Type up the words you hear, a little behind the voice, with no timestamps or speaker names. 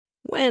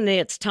When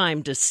it's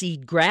time to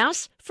seed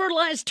grass,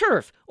 fertilize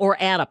turf, or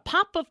add a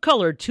pop of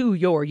color to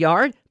your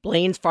yard,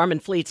 Blaine's Farm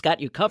and Fleet's got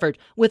you covered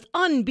with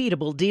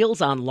unbeatable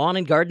deals on lawn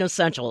and garden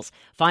essentials.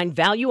 Find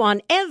value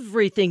on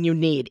everything you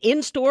need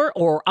in-store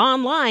or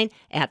online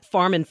at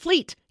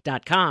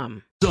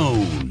farmandfleet.com.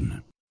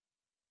 Zone.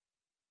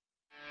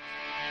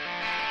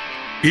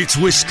 It's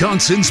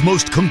Wisconsin's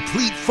most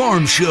complete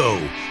farm show.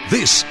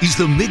 This is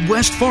the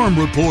Midwest Farm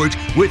Report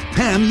with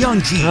Pam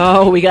Jahnke.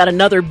 Oh, we got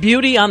another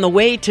beauty on the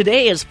way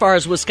today as far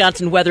as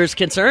Wisconsin weather is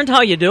concerned.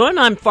 How you doing?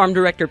 I'm Farm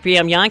Director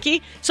Pam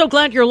Jahnke. So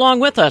glad you're along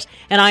with us.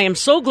 And I am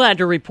so glad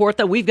to report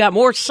that we've got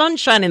more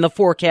sunshine in the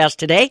forecast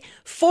today.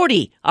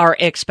 40 our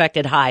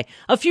expected high.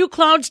 A few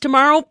clouds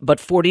tomorrow, but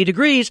 40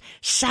 degrees.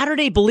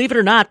 Saturday, believe it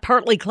or not,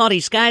 partly cloudy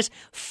skies.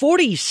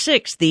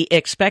 46 the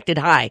expected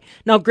high.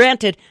 Now,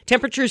 granted,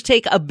 temperatures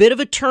take a bit of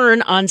a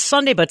turn on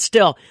Sunday, but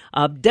still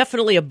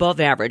definitely above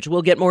average.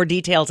 We'll get more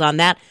details on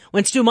that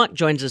when Stu Muck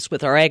joins us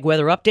with our ag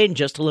weather update in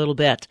just a little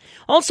bit.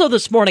 Also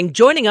this morning,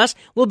 joining us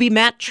will be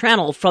Matt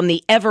Tranel from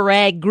the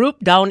Everag Group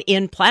down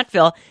in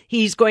Platteville.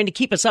 He's going to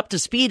keep us up to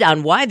speed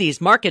on why these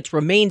markets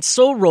remain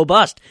so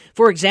robust.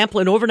 For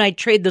example, in overnight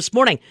trade this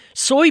morning,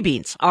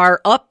 soybeans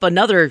are up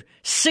another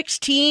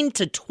 16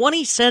 to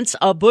 20 cents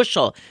a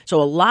bushel.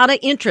 So a lot of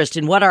interest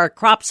in what our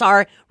crops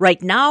are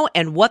right now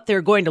and what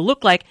they're going to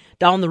look like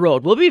down the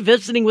road. We'll be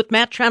visiting with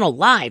Matt Tranel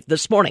live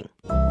this morning.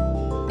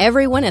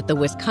 Everyone at the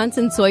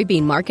Wisconsin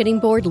Soybean Marketing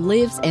Board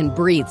lives and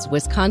breathes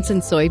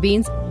Wisconsin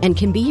soybeans and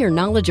can be your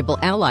knowledgeable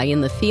ally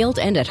in the field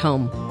and at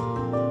home.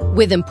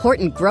 With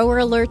important grower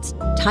alerts,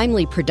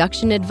 timely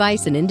production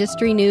advice and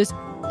industry news,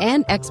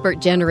 and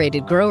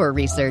expert-generated grower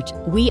research,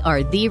 we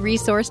are the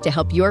resource to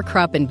help your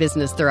crop and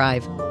business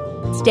thrive.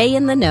 Stay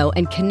in the know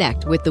and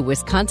connect with the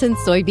Wisconsin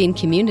soybean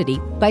community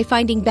by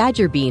finding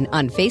Badger Bean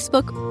on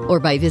Facebook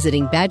or by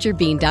visiting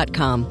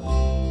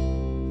badgerbean.com.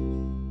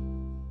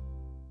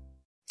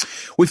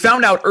 We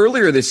found out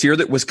earlier this year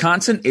that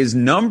Wisconsin is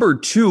number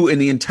 2 in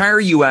the entire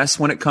U.S.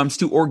 when it comes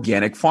to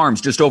organic farms.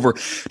 Just over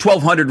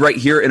 1,200 right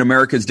here in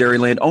America's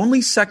Dairyland,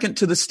 only second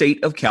to the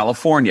state of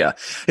California.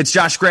 It's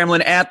Josh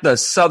Gramlin at the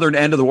southern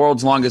end of the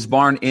world's longest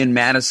barn in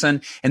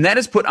Madison, and that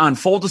is put on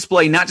full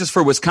display not just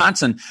for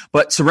Wisconsin,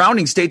 but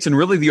surrounding states and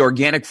really the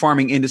organic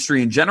farming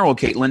industry in general,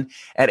 Caitlin,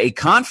 at a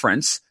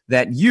conference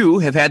that you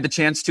have had the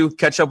chance to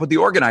catch up with the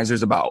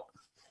organizers about.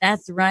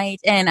 That's right.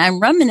 And I'm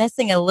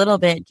reminiscing a little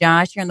bit,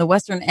 Josh, here on the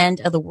western end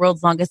of the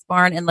world's longest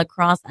barn in La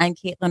Crosse. I'm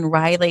Caitlin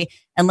Riley.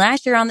 And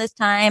last year on this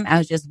time, I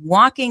was just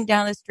walking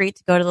down the street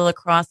to go to the La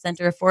Crosse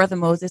Center for the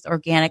Moses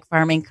Organic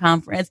Farming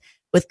Conference.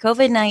 With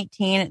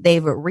COVID-19,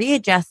 they've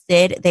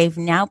readjusted. They've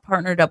now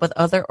partnered up with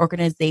other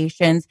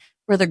organizations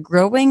for the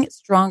Growing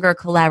Stronger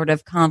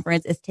Collaborative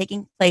Conference. Is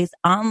taking place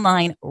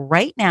online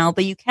right now,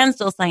 but you can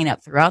still sign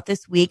up throughout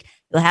this week.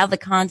 You'll have the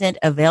content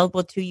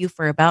available to you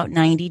for about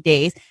 90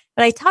 days.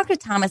 But I talked to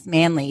Thomas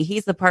Manley.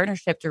 He's the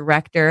partnership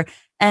director,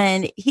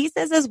 and he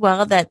says as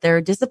well that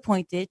they're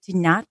disappointed to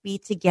not be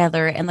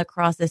together in La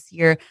Crosse this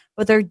year,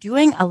 but they're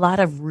doing a lot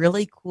of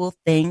really cool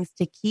things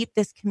to keep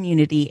this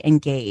community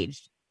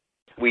engaged.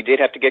 We did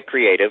have to get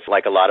creative,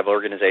 like a lot of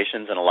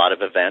organizations and a lot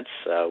of events.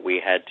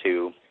 We had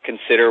to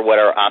consider what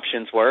our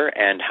options were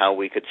and how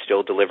we could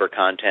still deliver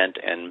content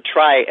and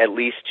try at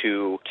least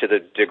to the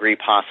degree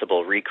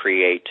possible,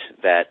 recreate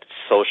that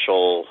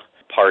social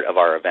part of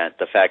our event,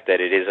 the fact that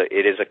it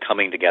is a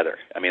coming together.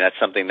 I mean, that's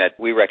something that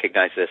we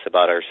recognize this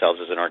about ourselves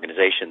as an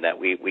organization, that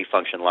we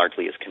function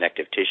largely as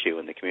connective tissue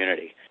in the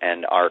community,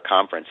 and our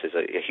conference is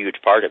a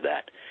huge part of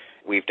that.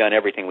 We've done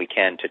everything we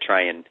can to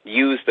try and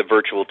use the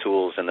virtual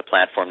tools and the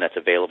platform that's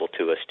available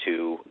to us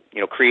to,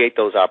 create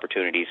those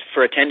opportunities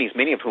for attendees,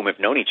 many of whom have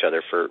known each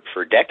other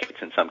for decades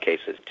in some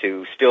cases,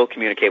 to still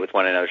communicate with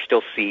one another,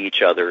 still see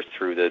each other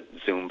through the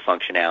Zoom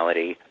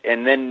functionality,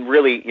 and then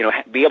really,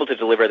 be able to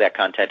deliver that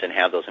content and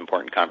have those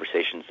important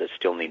conversations that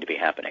still need to be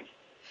happening.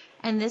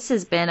 And this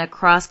has been a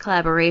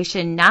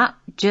cross-collaboration, not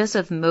just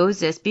with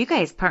Moses, but you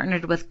guys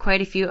partnered with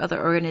quite a few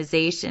other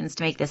organizations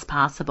to make this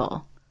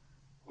possible.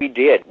 We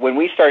did. When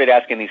we started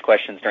asking these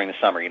questions during the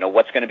summer,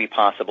 what's going to be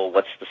possible,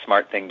 what's the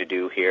smart thing to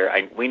do here,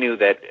 we knew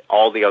that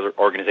all the other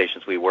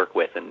organizations we work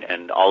with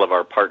and all of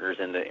our partners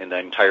in the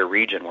entire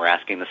region were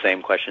asking the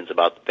same questions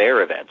about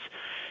their events.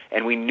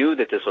 And we knew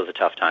that this was a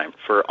tough time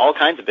for all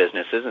kinds of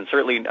businesses and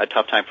certainly a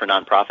tough time for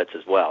nonprofits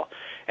as well.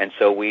 And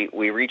so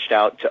we reached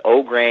out to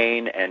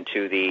O-Grain and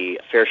to the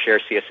Fair Share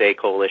CSA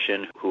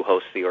Coalition, who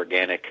hosts the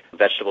Organic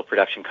Vegetable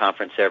Production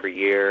Conference every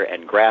year,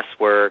 and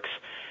Grassworks,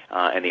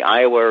 and the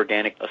Iowa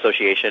Organic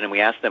Association, and we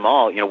asked them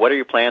all, what are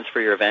your plans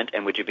for your event,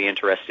 and would you be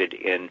interested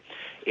in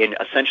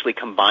essentially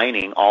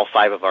combining all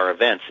 5 of our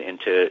events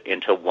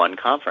into one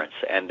conference?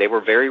 And they were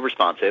very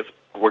responsive.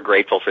 We're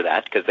grateful for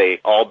that because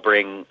they all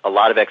bring a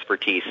lot of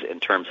expertise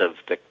in terms of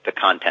the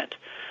content.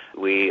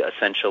 We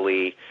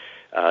essentially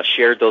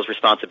shared those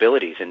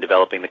responsibilities in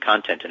developing the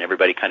content, and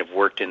everybody kind of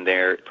worked in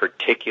their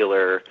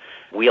particular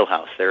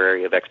wheelhouse, their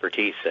area of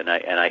expertise, and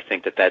I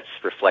think that that's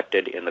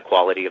reflected in the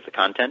quality of the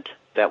content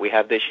that we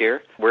have this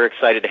year. We're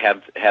excited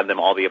to have them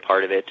all be a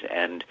part of it,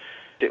 and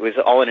It was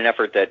all in an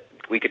effort that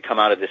we could come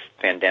out of this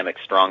pandemic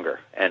stronger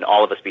and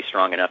all of us be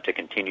strong enough to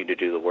continue to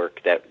do the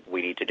work that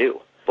we need to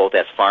do, both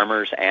as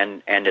farmers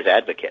and as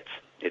advocates.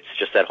 It's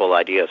just that whole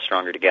idea of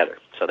stronger together.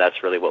 So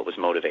that's really what was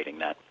motivating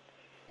that.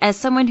 As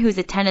someone who's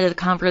attended the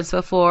conference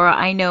before,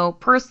 I know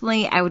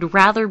personally I would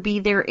rather be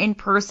there in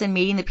person,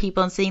 meeting the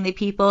people and seeing the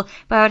people,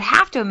 but I would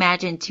have to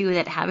imagine, too,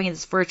 that having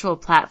this virtual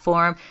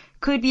platform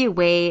could be a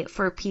way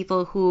for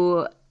people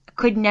who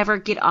could never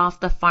get off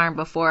the farm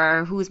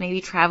before, whose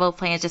maybe travel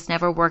plans just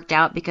never worked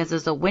out because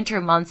of the winter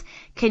months,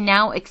 can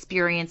now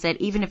experience it,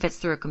 even if it's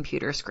through a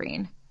computer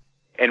screen.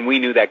 And we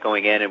knew that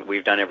going in, and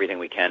we've done everything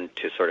we can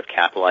to sort of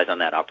capitalize on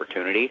that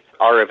opportunity.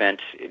 Our event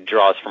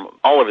draws from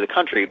all over the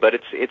country, but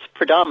it's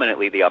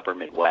predominantly the upper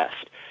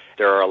Midwest.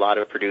 There are a lot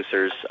of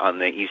producers on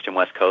the East and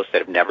West Coast that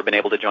have never been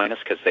able to join us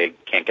because they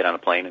can't get on a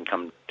plane and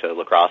come to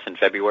La Crosse in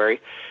February.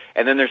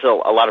 And then there's a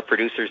lot of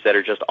producers that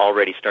are just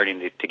already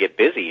starting to get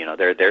busy. You know,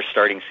 they're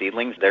starting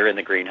seedlings. They're in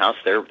the greenhouse.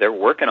 They're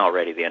working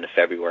already the end of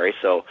February.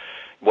 So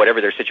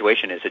whatever their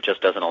situation is, it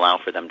just doesn't allow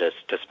for them to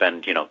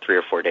spend, 3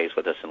 or 4 days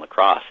with us in La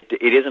Crosse.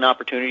 It is an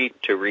opportunity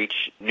to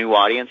reach new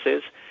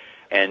audiences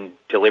and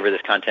deliver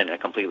this content in a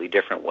completely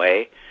different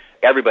way.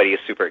 Everybody is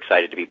super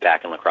excited to be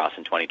back in La Crosse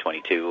in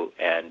 2022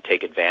 and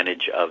take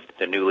advantage of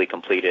the newly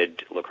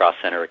completed La Crosse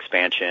Center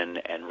expansion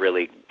and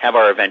really have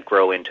our event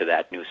grow into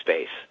that new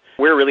space.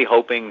 We're really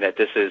hoping that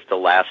this is the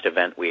last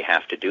event we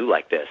have to do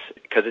like this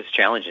because it's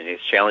challenging.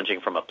 It's challenging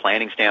from a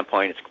planning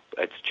standpoint.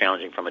 It's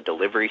challenging from a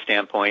delivery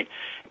standpoint.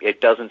 It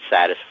doesn't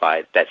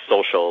satisfy that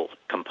social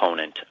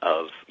component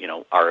of,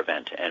 our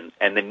event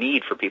and the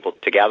need for people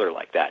to gather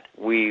like that.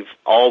 We've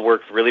all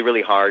worked really,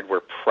 really hard.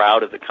 We're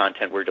proud of the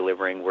content we're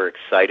delivering. We're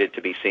excited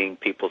to be seeing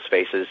people's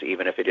faces,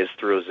 even if it is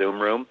through a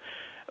Zoom room.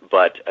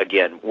 But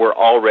again, we're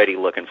already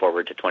looking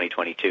forward to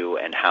 2022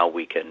 and how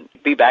we can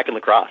be back in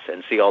La Crosse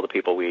and see all the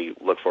people we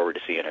look forward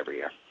to seeing every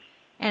year.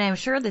 And I'm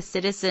sure the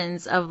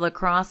citizens of La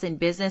Crosse and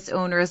business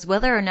owners,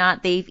 whether or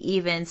not they've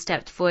even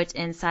stepped foot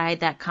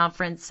inside that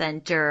conference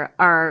center,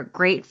 are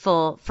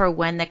grateful for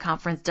when the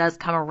conference does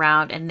come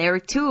around. And they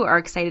too are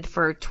excited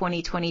for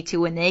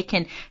 2022 when they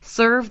can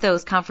serve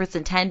those conference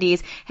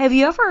attendees. Have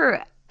you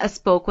ever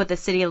spoke with the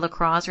city of La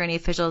Crosse or any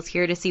officials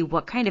here to see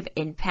what kind of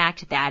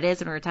impact that is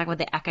when we're talking about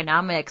the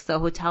economics, the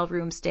hotel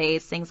room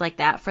stays, things like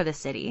that for the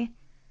city?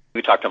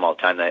 We talk to them all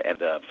the time, and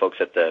the folks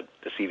at the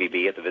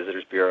CVB, at the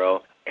Visitors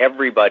Bureau.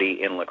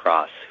 Everybody in La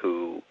Crosse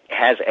who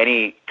has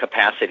any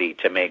capacity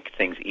to make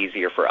things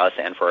easier for us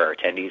and for our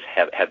attendees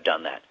have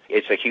done that.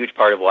 It's a huge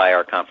part of why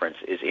our conference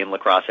is in La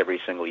Crosse every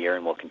single year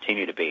and will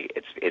continue to be.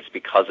 It's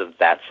because of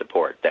that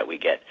support that we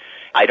get.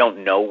 I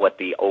don't know what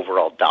the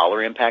overall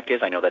dollar impact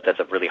is. I know that that's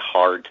a really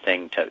hard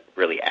thing to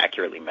really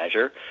accurately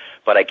measure.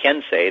 But I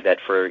can say that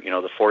for,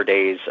 the 4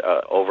 days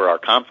over our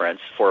conference,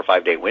 4 or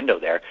 5 day window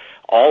there,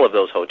 all of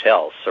those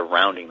hotels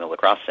surrounding the La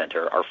Crosse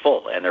Center are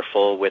full, and they're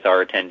full with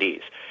our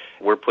attendees.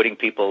 We're putting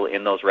people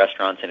in those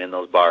restaurants and in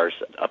those bars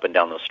up and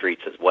down those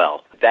streets as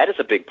well. That is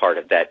a big part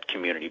of that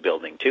community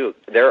building, too.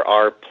 There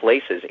are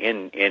places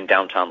in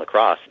downtown La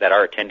Crosse that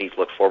our attendees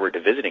look forward to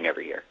visiting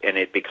every year, and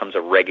it becomes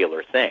a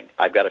regular thing.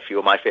 I've got a few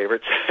of my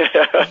favorites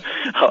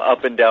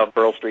up and down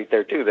Pearl Street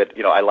there, too, that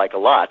I like a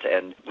lot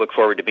and look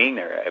forward to being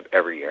there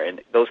every year.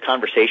 And those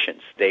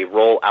conversations, they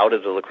roll out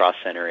of the La Crosse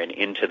Center and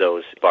into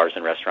those bars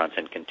and restaurants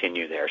and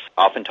continue there.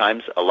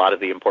 Oftentimes, a lot of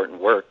the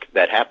important work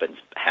that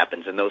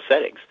happens in those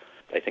settings.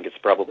 I think it's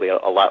probably a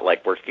lot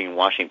like working in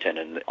Washington,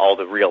 and all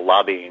the real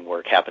lobbying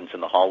work happens in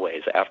the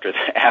hallways after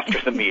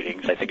the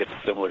meetings. I think it's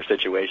a similar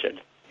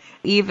situation.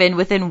 Even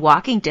within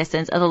walking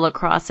distance of the La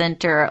Crosse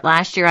Center,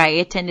 last year I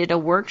attended a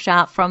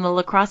workshop from the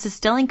La Crosse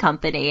Distilling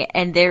Company,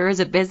 and there is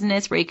a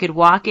business where you could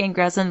walk in,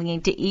 grab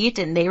something to eat,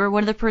 and they were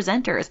one of the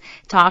presenters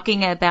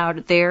talking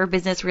about their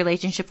business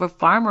relationship with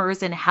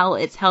farmers and how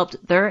it's helped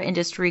their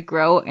industry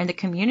grow and the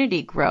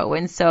community grow.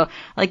 And so,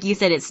 like you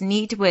said, it's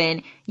neat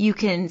when you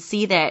can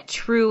see that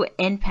true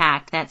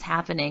impact that's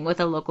happening with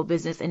a local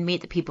business and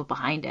meet the people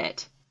behind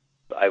it.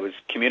 I was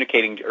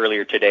communicating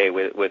earlier today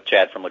with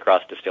Chad from La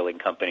Crosse Distilling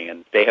Company,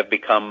 and they have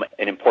become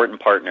an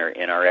important partner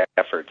in our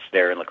efforts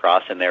there in La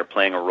Crosse, and they're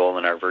playing a role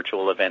in our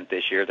virtual event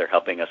this year. They're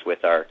helping us with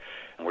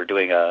we're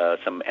doing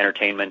some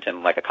entertainment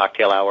and like a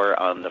cocktail hour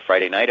on the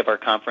Friday night of our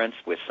conference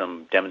with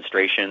some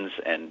demonstrations,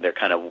 and they're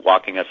kind of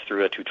walking us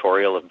through a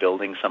tutorial of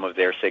building some of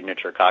their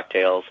signature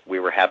cocktails.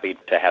 We were happy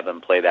to have them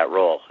play that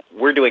role.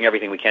 We're doing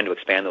everything we can to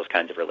expand those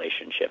kinds of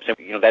relationships.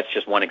 And, that's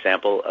just one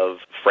example of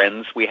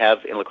friends we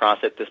have in La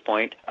Crosse at this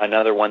point.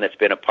 Another one that's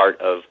been a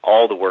part of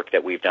all the work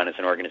that we've done as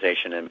an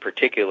organization, and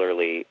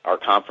particularly our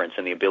conference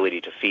and the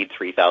ability to feed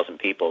 3,000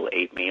 people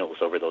 8 meals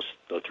over those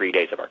 3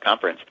 days of our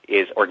conference,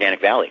 is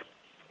Organic Valley.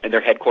 And they're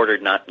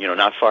headquartered not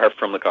far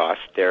from La Crosse.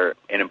 They're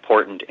an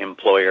important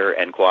employer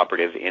and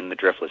cooperative in the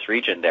Driftless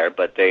region there,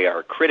 but they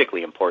are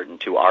critically important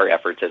to our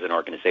efforts as an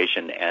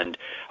organization and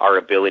our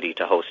ability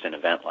to host an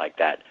event like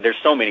that. There's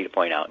so many to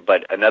point out,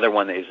 but another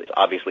one is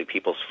obviously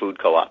People's Food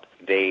Co-op.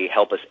 They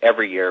help us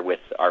every year with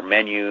our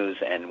menus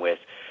and with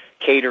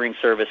catering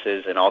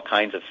services and all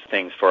kinds of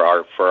things for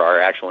our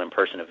actual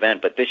in-person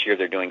event. But this year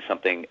they're doing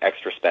something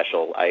extra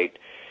special.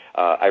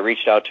 I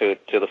reached out to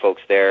the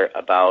folks there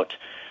about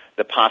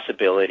the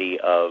possibility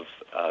of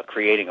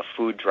creating a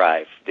food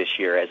drive this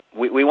year. As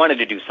we wanted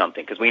to do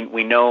something because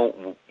we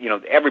know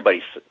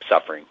everybody's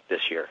suffering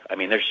this year. I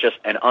mean, there's just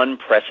an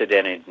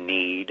unprecedented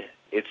need.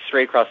 It's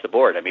straight across the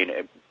board. I mean,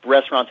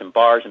 restaurants and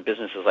bars and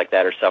businesses like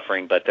that are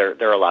suffering, but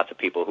there are lots of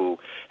people who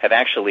have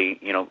actually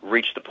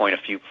reached the point of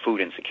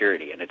food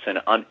insecurity, and it's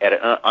at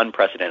an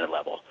unprecedented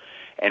level.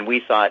 And we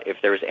thought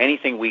if there was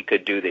anything we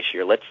could do this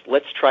year,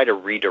 let's try to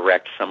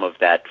redirect some of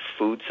that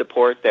food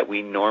support that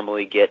we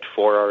normally get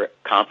for our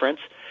conference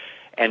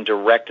and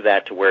direct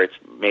that to where it's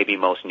maybe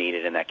most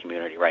needed in that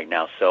community right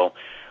now. So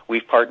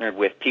we've partnered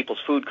with People's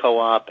Food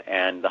Co-op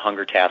and the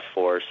Hunger Task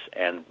Force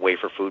and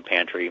Wafer Food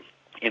Pantry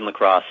in La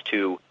Crosse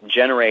to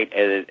generate,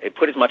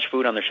 put as much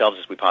food on their shelves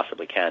as we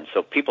possibly can.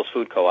 So People's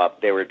Food Co-op,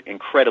 they were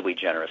incredibly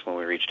generous when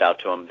we reached out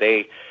to them.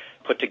 They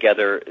put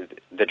together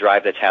the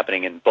drive that's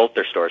happening in both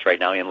their stores right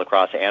now in La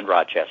Crosse and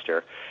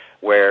Rochester,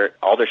 where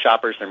all their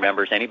shoppers, their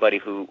members, anybody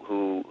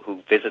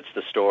who visits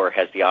the store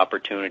has the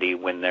opportunity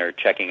when they're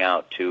checking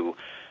out to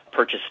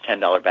purchase a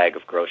 $10 bag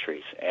of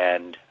groceries.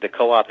 And the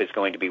co-op is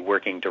going to be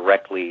working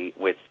directly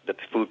with the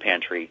food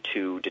pantry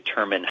to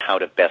determine how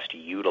to best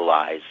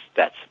utilize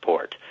that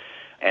support.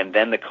 And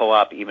then the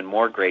co-op even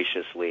more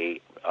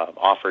graciously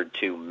offered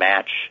to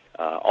match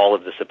all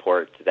of the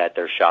support that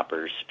their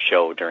shoppers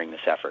show during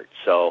this effort.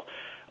 So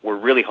we're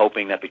really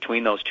hoping that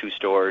between those two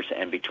stores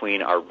and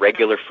between our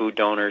regular food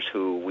donors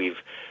who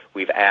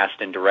we've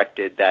asked and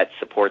directed that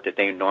support that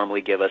they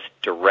normally give us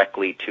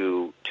directly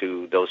to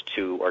those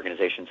two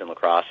organizations in La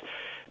Crosse,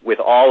 with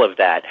all of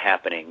that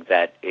happening,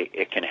 that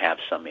it can have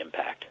some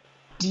impact.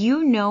 Do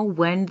you know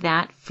when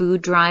that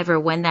food drive or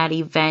when that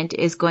event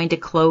is going to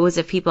close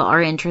if people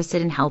are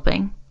interested in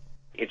helping?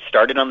 It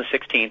started on the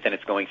 16th, and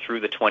it's going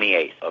through the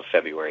 28th of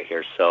February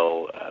here,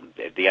 so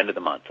at the end of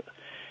the month.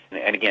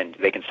 And again,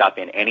 they can stop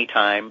in any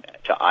time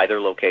to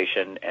either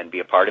location and be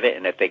a part of it.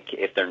 And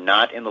if they're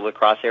not in the La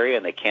Crosse area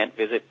and they can't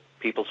visit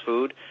People's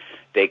Food,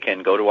 they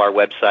can go to our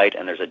website,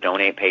 and there's a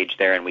donate page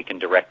there, and we can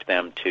direct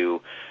them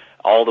to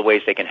all the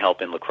ways they can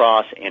help in La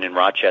Crosse and in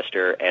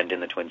Rochester and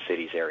in the Twin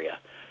Cities area.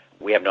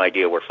 We have no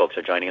idea where folks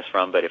are joining us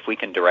from, but if we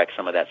can direct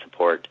some of that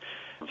support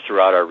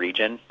throughout our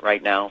region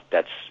right now,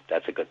 that's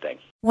a good thing.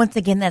 Once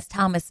again, that's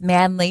Thomas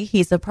Manley.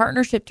 He's a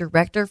partnership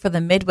director for the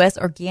Midwest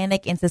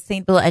Organic and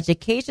Sustainable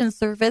Education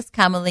Service,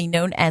 commonly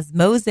known as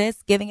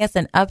MOSES, giving us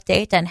an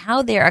update on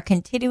how they are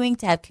continuing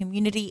to have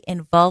community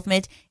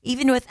involvement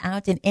even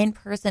without an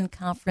in-person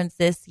conference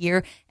this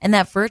year. And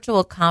that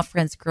virtual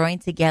conference, Growing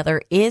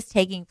Together, is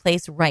taking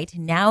place right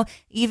now.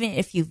 Even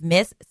if you've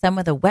missed some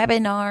of the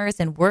webinars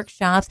and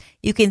workshops,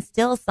 you can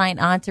still sign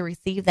on to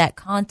receive that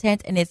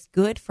content, and it's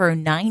good for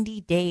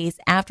 90 days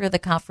after the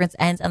conference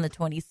ends on the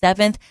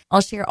 27th.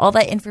 I'll share all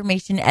that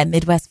information at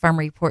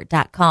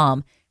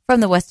MidwestFarmReport.com. From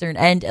the western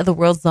end of the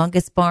world's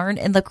longest barn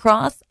in La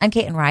Crosse, I'm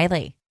Caitlin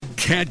Riley.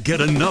 Can't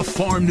get enough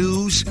farm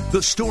news?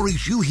 The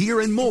stories you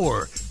hear and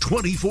more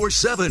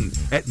 24/7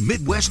 at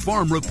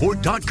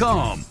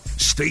MidwestFarmReport.com.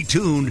 Stay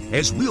tuned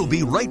as we'll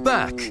be right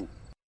back.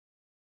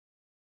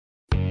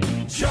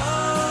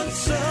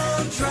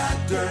 Johnson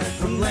Tractor,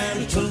 from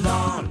land to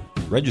lawn.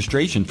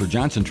 Registration for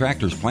Johnson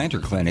Tractor's Planter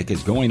Clinic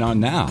is going on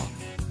now.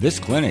 This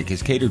clinic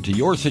is catered to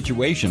your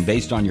situation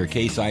based on your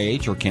Case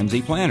IH or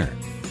Kemsey planter.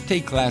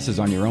 Take classes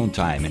on your own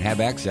time and have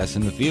access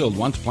in the field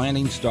once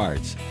planting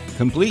starts.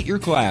 Complete your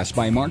class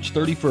by March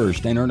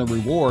 31st and earn a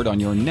reward on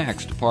your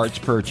next parts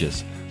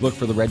purchase. Look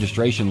for the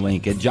registration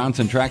link at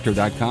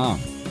johnsontractor.com.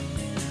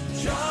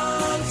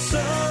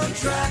 Johnson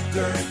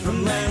Tractor,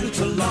 from land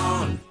to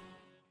lawn.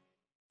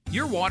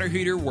 Your water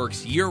heater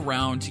works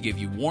year-round to give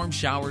you warm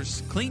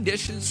showers, clean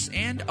dishes,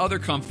 and other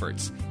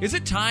comforts. Is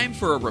it time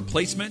for a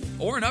replacement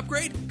or an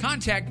upgrade?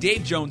 Contact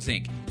Dave Jones,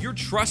 Inc., your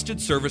trusted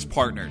service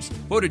partners.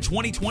 Voted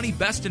 2020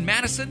 Best in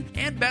Madison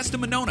and Best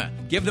in Monona.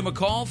 Give them a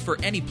call for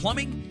any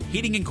plumbing,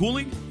 heating and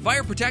cooling,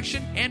 fire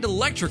protection, and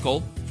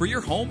electrical for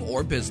your home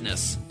or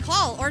business.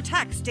 Call or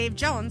text Dave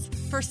Jones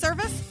for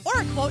service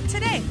or a quote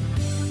today.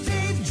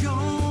 Dave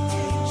Jones.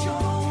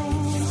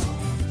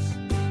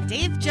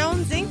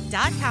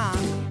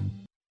 DaveJonesInc.com.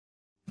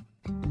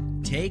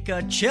 Take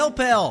a chill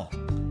pill.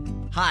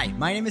 Hi,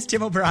 my name is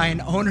Tim O'Brien,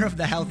 owner of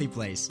The Healthy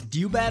Place. Do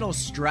you battle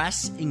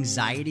stress,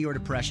 anxiety, or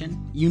depression?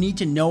 You need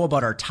to know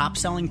about our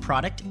top-selling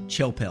product,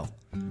 Chill Pill.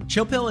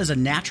 Chill Pill is a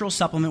natural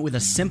supplement with a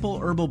simple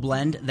herbal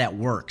blend that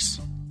works.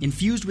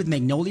 Infused with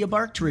magnolia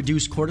bark to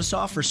reduce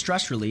cortisol for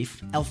stress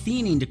relief,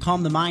 L-theanine to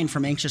calm the mind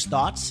from anxious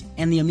thoughts,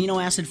 and the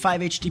amino acid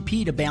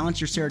 5-HTP to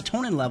balance your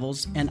serotonin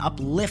levels and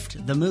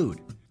uplift the mood.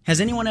 Has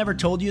anyone ever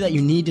told you that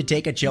you need to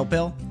take a chill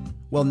pill?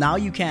 Well, now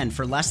you can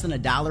for less than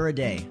 $1 a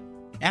day.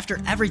 After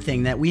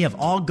everything that we have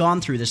all gone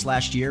through this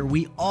last year,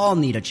 we all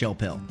need a chill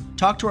pill.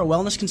 Talk to our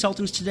wellness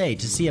consultants today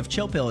to see if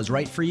Chill Pill is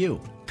right for you.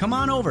 Come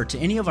on over to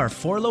any of our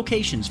 4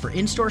 locations for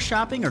in-store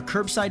shopping or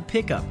curbside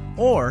pickup,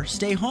 or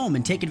stay home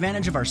and take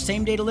advantage of our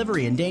same-day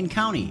delivery in Dane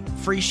County,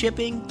 free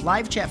shipping,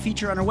 live chat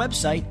feature on our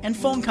website, and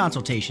phone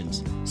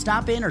consultations.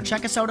 Stop in or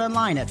check us out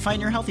online at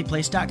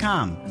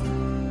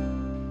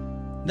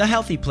findyourhealthyplace.com. The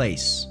Healthy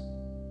Place.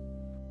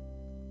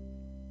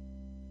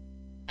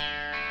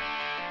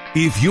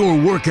 If your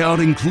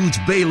workout includes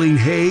baling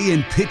hay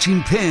and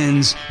pitching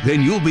pens,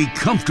 then you'll be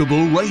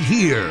comfortable right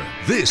here.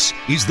 This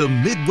is the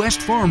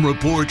Midwest Farm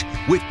Report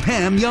with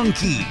Pam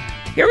Jahnke.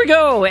 Here we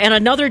go, and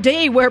another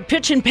day where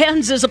pitching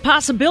pens is a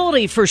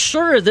possibility for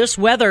sure. This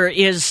weather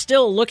is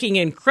still looking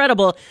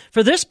incredible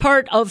for this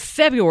part of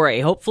February.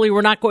 Hopefully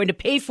we're not going to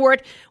pay for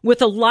it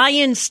with a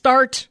lion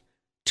start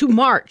to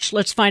March.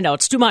 Let's find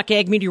out. Stu Muck,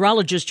 ag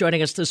meteorologist,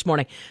 joining us this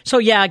morning. So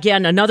yeah,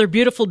 again, another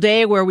beautiful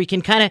day where we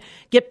can kind of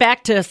get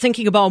back to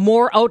thinking about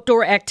more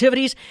outdoor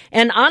activities.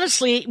 And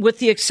honestly, with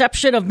the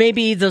exception of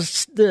maybe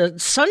the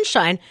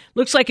sunshine,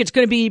 looks like it's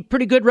going to be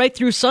pretty good right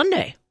through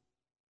Sunday.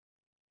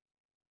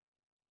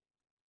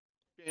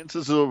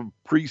 Chances of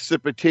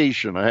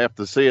precipitation, I have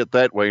to say it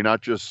that way,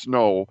 not just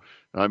snow.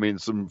 I mean,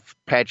 some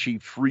patchy,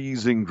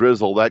 freezing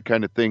drizzle, that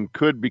kind of thing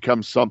could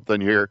become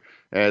something here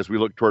as we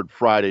look toward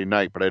Friday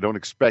night, but I don't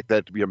expect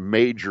that to be a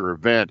major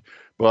event.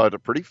 But a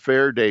pretty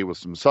fair day with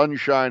some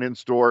sunshine in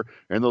store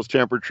and those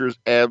temperatures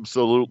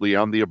absolutely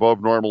on the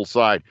above normal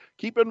side.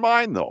 Keep in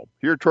mind, though,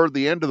 here toward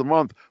the end of the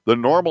month, the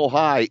normal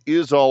high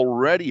is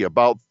already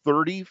about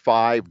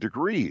 35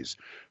 degrees.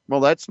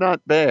 Well, that's not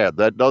bad.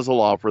 That does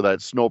allow for that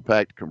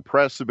snowpack to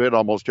compress a bit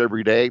almost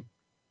every day.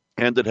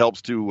 And it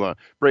helps to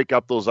break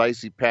up those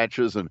icy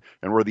patches and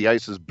where the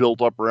ice is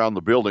built up around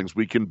the buildings.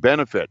 We can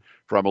benefit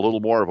from a little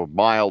more of a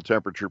mild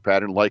temperature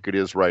pattern like it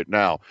is right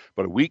now.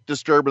 But a weak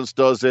disturbance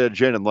does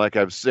edge in. And like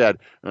I've said,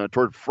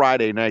 toward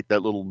Friday night,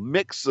 that little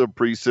mix of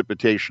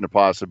precipitation, a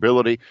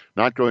possibility,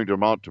 not going to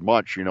amount to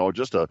much,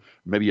 just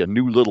maybe a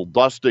new little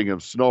dusting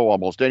of snow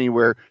almost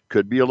anywhere.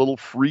 Could be a little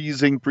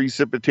freezing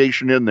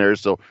precipitation in there.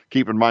 So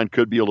keep in mind,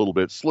 could be a little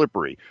bit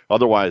slippery.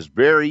 Otherwise,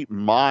 very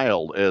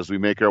mild as we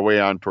make our way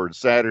on toward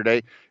Saturday.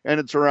 And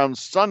it's around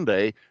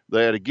Sunday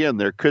that, again,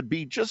 there could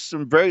be just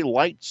some very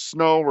light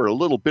snow or a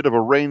little bit of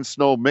a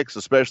rain-snow mix,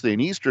 especially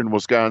in eastern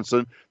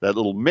Wisconsin. That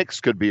little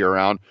mix could be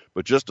around,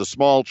 but just a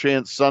small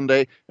chance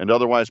Sunday and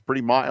otherwise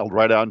pretty mild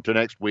right on to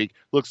next week.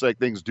 Looks like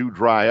things do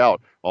dry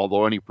out,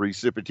 although any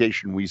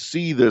precipitation we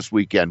see this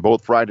weekend,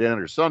 both Friday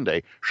and or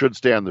Sunday, should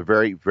stay on the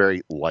very,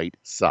 very light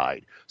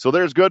side. So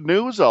there's good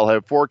news. I'll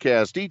have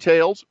forecast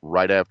details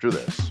right after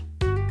this.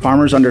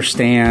 Farmers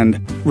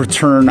understand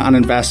return on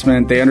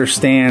investment. They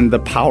understand the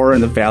power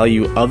and the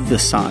value of the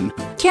sun.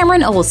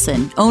 Cameron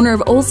Olson, owner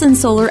of Olson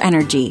Solar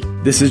Energy.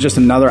 This is just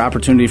another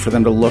opportunity for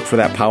them to look for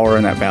that power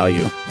and that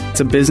value. It's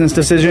a business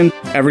decision.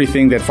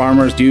 Everything that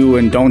farmers do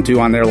and don't do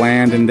on their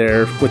land and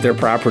with their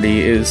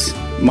property is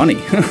money.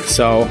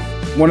 So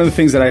one of the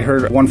things that I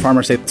heard one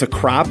farmer say, it's a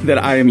crop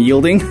that I am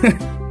yielding.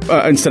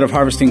 Instead of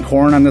harvesting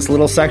corn on this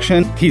little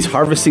section, he's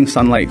harvesting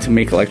sunlight to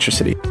make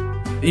electricity.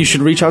 You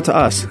should reach out to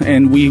us,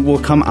 and we will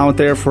come out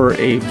there for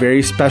a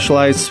very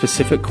specialized,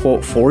 specific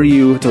quote for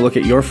you to look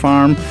at your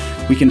farm.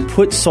 We can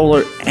put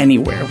solar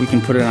anywhere. We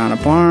can put it on a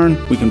barn.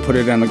 We can put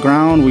it on the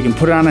ground. We can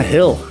put it on a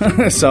hill.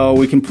 So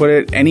we can put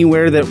it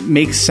anywhere that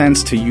makes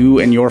sense to you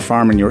and your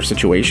farm and your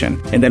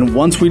situation. And then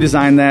once we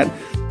design that,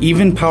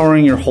 even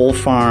powering your whole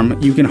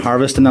farm, you can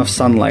harvest enough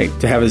sunlight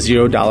to have a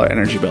 $0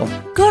 energy bill.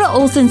 Go to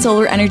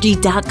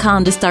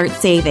olsonsolarenergy.com to start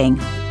saving.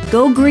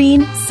 Go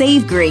green,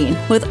 save green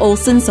with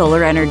Olson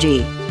Solar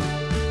Energy.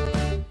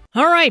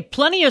 All right,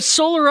 plenty of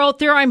solar out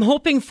there I'm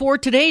hoping for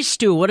today,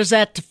 Stu. What does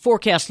that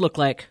forecast look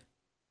like?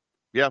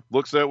 Yeah,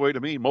 looks that way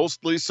to me.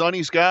 Mostly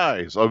sunny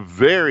skies. A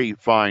very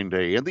fine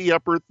day in the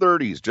upper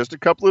 30s. Just a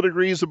couple of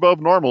degrees above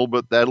normal,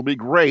 but that'll be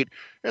great.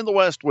 And the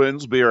west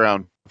winds will be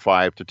around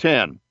 5 to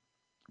 10.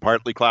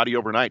 Partly cloudy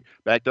overnight,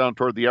 back down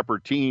toward the upper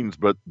teens,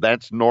 but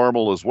that's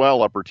normal as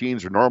well. Upper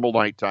teens are normal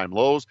nighttime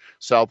lows.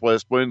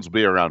 Southwest winds will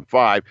be around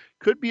 5.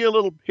 Could be a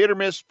little hit or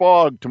miss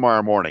fog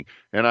tomorrow morning.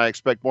 And I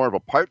expect more of a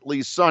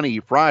partly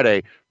sunny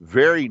Friday.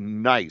 Very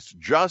nice,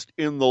 just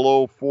in the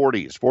low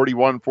 40s,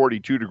 41,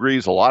 42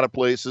 degrees, a lot of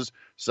places.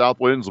 South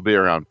winds will be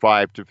around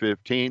 5 to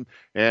 15.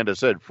 And I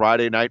said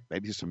Friday night,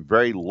 maybe some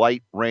very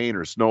light rain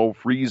or snow,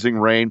 freezing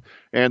rain.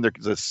 And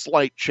there's a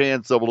slight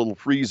chance of a little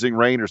freezing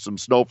rain or some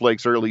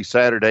snowflakes early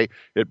Saturday.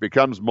 It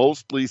becomes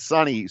mostly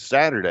sunny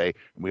Saturday.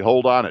 And we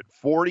hold on at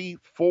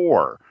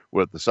 44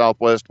 with the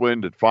southwest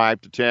wind at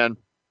 5 to 10.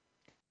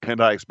 And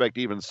I expect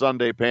even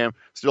Sunday, Pam,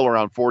 still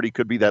around 40.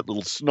 Could be that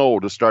little snow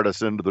to start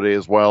us into the day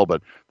as well.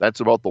 But that's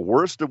about the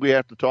worst that we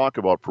have to talk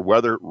about for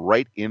weather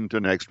right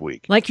into next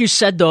week. Like you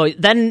said, though,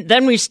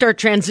 then we start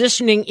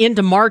transitioning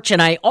into March,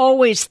 and I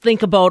always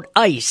think about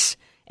ice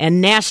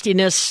and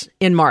nastiness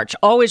in March.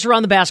 Always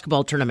around the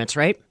basketball tournaments,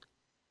 right?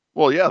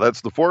 Well, yeah, that's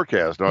the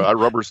forecast. I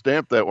rubber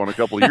stamped that one a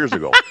couple of years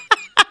ago.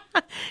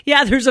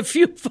 Yeah, there's a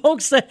few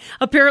folks that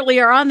apparently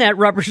are on that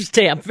rubber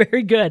stamp.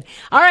 Very good.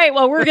 All right,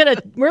 well, we're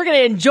gonna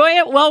enjoy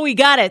it while we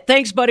got it.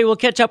 Thanks, buddy. We'll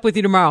catch up with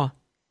you tomorrow.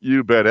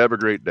 You bet. Have a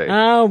great day.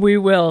 Oh, we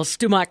will.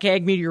 Stu Mock,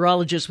 ag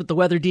meteorologist, with the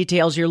weather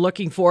details you're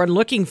looking for and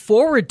looking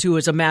forward to,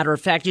 as a matter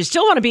of fact. You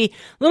still want to be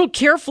a little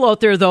careful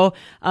out there, though.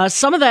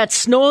 Some of that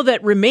snow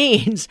that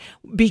remains,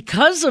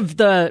 because of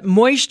the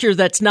moisture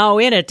that's now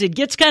in it, it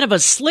gets kind of a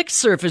slick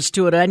surface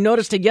to it. I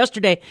noticed it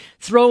yesterday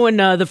throwing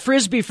the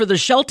Frisbee for the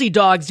Sheltie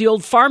dogs. The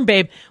old farm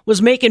babe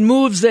was making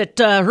moves that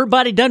her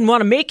body doesn't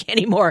want to make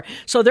anymore.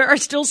 So there are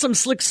still some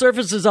slick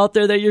surfaces out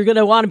there that you're going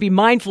to want to be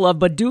mindful of,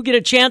 but do get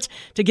a chance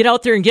to get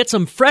out there and get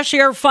some fresh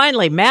air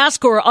finally,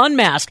 mask or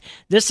unmask.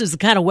 This is the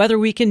kind of weather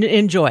we can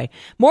enjoy.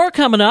 More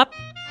coming up.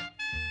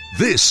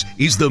 This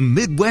is the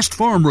Midwest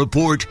Farm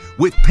Report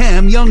with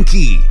Pam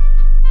Jahnke.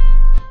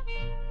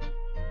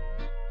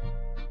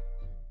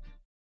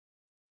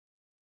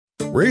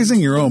 Raising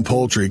your own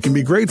poultry can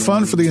be great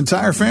fun for the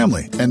entire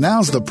family, and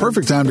now's the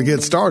perfect time to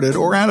get started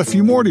or add a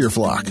few more to your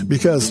flock,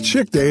 because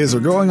Chick Days are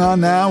going on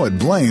now at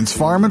Blaine's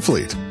Farm and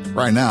Fleet.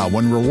 Right now,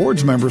 when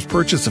rewards members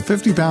purchase a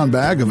 50-pound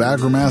bag of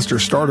AgriMaster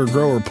Starter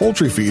Grower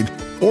poultry feed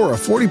or a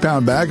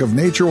 40-pound bag of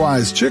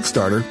NatureWise Chick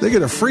Starter, they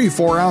get a free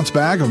 4-ounce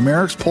bag of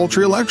Merrick's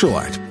Poultry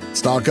Electrolyte.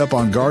 Stock up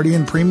on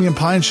Guardian Premium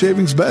Pine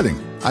Shavings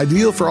bedding,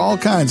 ideal for all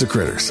kinds of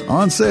critters.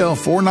 On sale,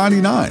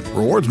 $4.99.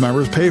 Rewards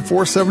members pay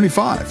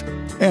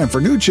 $4.75. And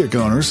for new chick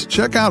owners,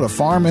 check out a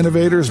Farm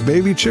Innovators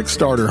Baby Chick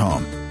Starter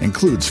Home.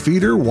 Includes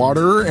feeder,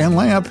 waterer, and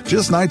lamp,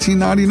 just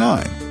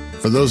 $19.99.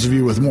 For those of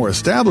you with more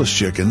established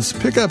chickens,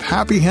 pick up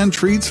Happy Hen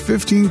Treats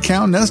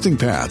 15-count nesting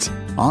pads.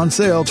 On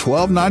sale,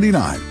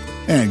 $12.99.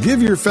 And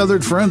give your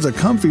feathered friends a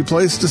comfy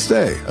place to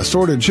stay.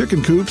 Assorted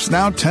chicken coops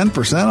now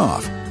 10%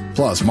 off.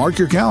 Plus, mark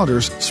your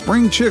calendars.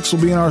 Spring chicks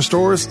will be in our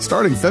stores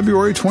starting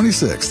February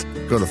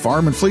 26th. Go to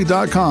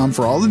farmandfleet.com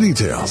for all the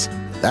details.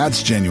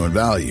 That's genuine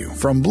value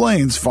from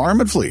Blaine's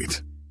Farm and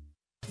Fleet.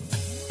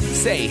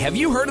 Say, have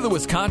you heard of the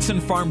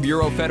Wisconsin Farm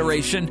Bureau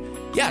Federation?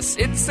 Yes,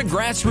 it's a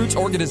grassroots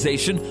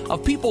organization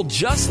of people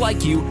just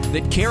like you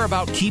that care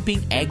about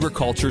keeping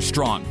agriculture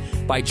strong.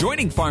 By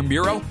joining Farm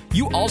Bureau,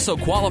 you also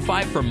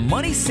qualify for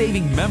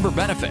money-saving member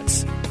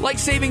benefits, like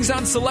savings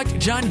on select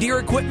John Deere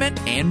equipment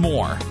and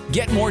more.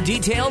 Get more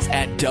details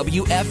at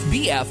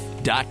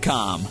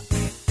WFBF.com.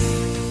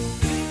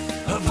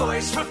 A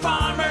voice for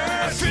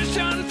farmers, a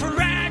vision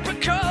for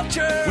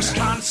agriculture.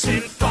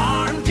 Wisconsin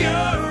Farm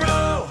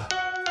Bureau.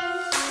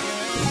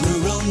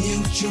 Rural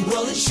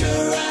Mutual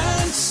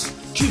Insurance,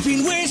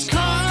 keeping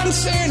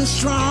Wisconsin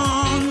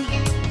strong.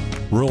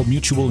 Rural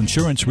Mutual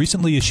Insurance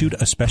recently issued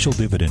a special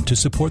dividend to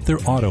support their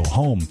auto,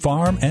 home,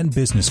 farm, and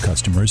business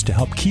customers to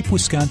help keep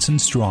Wisconsin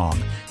strong.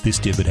 This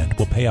dividend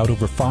will pay out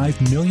over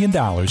 $5 million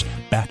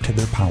back to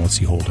their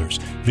policyholders.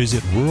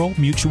 Visit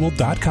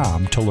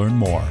ruralmutual.com to learn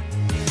more.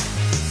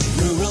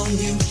 Rural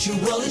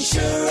Mutual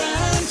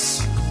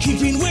Insurance,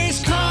 keeping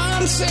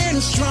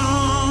Wisconsin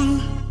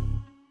strong.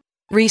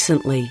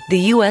 Recently, the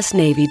U.S.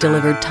 Navy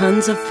delivered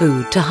tons of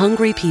food to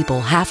hungry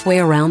people halfway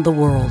around the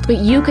world. But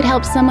you could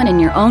help someone in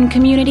your own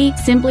community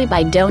simply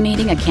by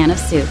donating a can of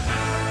soup.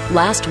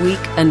 Last week,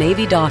 a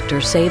Navy doctor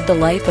saved the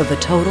life of a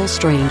total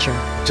stranger.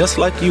 Just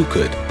like you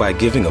could by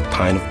giving a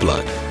pint of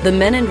blood. The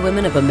men and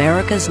women of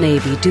America's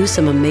Navy do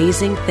some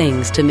amazing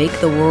things to make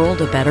the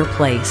world a better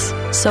place.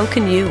 So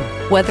can you,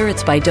 whether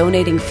it's by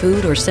donating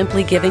food or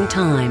simply giving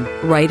time,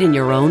 right in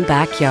your own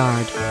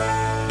backyard.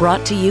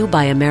 Brought to you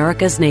by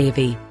America's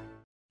Navy.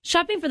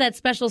 Shopping for that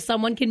special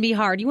someone can be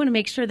hard. You want to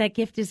make sure that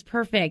gift is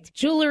perfect.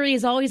 Jewelry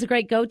is always a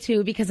great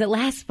go-to because it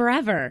lasts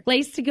forever.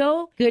 Place to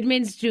go?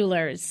 Goodman's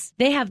Jewelers.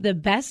 They have the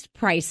best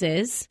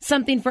prices,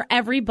 something for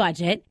every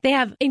budget. They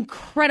have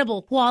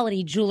incredible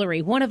quality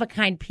jewelry,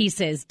 one-of-a-kind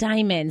pieces,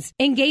 diamonds,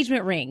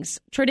 engagement rings,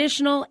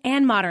 traditional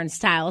and modern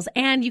styles,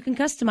 and you can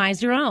customize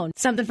your own.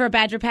 Something for a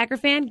Badger Packer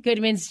fan?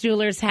 Goodman's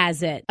Jewelers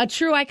has it. A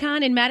true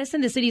icon in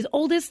Madison, the city's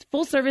oldest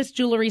full-service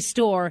jewelry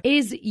store,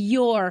 is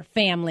your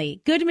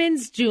family.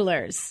 Goodman's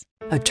Jewelers.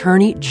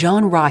 Attorney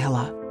John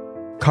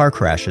Raihala. Car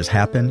crashes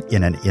happen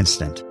in an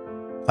instant.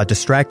 A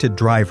distracted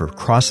driver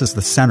crosses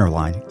the center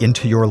line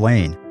into your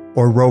lane,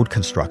 or road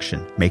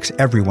construction makes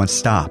everyone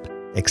stop,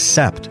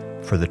 except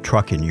for the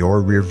truck in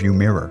your rearview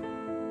mirror.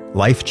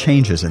 Life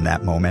changes in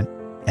that moment,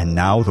 and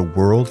now the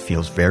world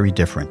feels very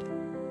different.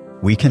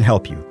 We can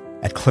help you.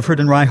 At Clifford &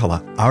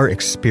 Raihala, our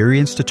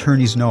experienced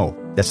attorneys know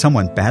that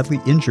someone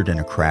badly injured in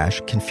a crash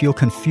can feel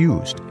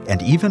confused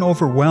and even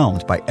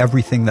overwhelmed by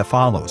everything that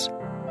follows.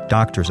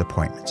 Doctor's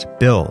appointments,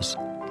 bills,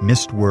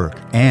 missed work,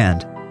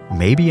 and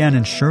maybe an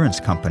insurance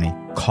company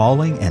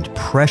calling and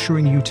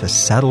pressuring you to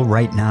settle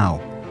right now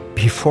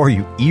before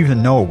you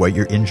even know what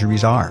your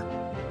injuries are.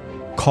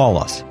 Call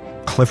us.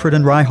 Clifford &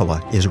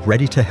 Raihala is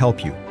ready to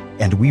help you,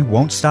 and we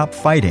won't stop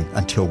fighting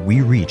until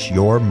we reach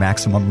your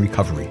maximum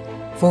recovery.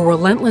 For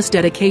relentless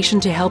dedication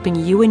to helping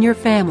you and your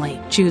family,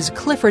 choose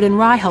Clifford &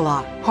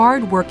 Raihala,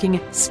 hard-working,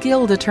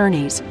 skilled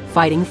attorneys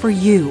fighting for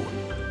you.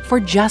 For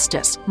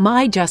justice,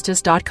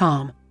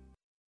 myjustice.com.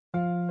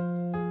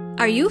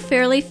 Are you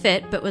fairly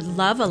fit but would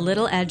love a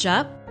little edge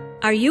up?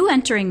 Are you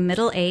entering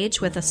middle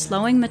age with a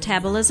slowing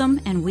metabolism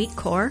and weak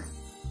core?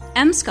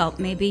 M-Sculpt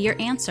may be your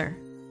answer.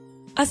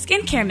 A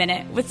skincare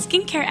minute with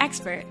skincare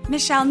expert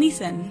Michelle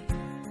Neeson.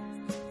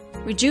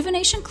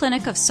 Rejuvenation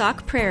Clinic of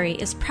Sauk Prairie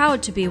is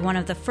proud to be one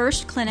of the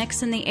first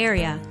clinics in the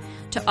area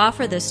to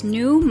offer this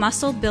new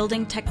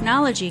muscle-building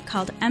technology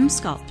called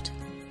M-Sculpt.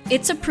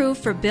 It's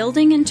approved for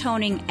building and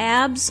toning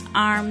abs,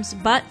 arms,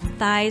 butt,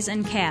 thighs,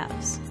 and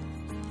calves.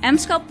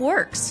 M-Sculpt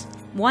works.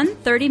 One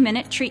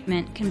 30-minute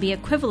treatment can be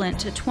equivalent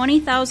to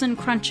 20,000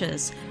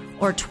 crunches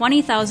or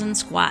 20,000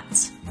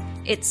 squats.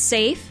 It's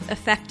safe,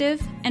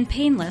 effective, and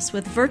painless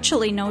with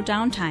virtually no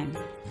downtime.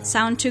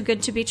 Sound too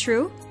good to be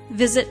true?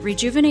 Visit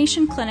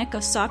Rejuvenation Clinic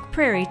of Sauk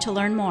Prairie to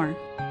learn more.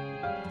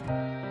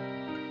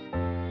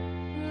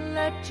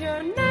 Let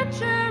your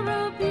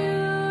natural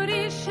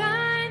beauty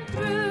shine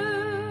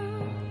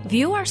through.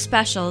 View our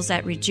specials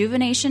at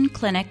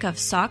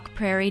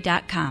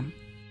rejuvenationclinicofsaukprairie.com.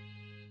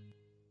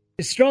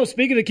 Stroh,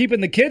 speaking of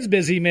keeping the kids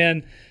busy,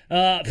 man,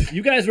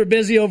 you guys were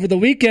busy over the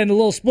weekend, a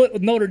little split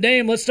with Notre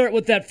Dame. Let's start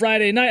with that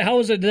Friday night. How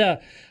was it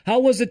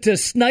to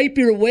snipe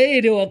your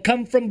way to a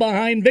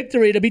come-from-behind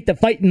victory to beat the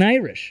Fighting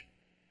Irish?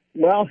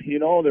 Well,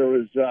 there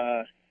was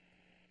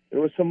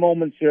some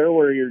moments here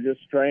where you're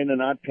just trying to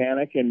not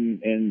panic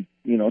and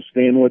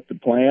staying with the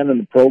plan and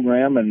the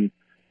program, and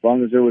as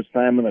long as there was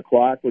time on the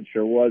clock, which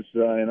there was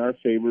in our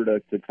favor to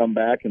come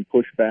back and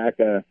push back,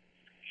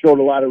 showed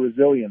a lot of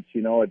resilience,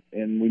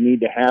 and we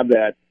need to have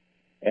that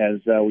as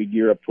we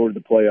gear up toward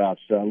the playoffs.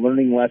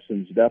 Learning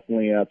lessons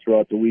definitely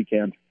throughout the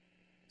weekend.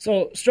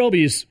 So,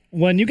 Strobies,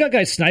 when you got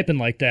guys sniping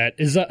like that,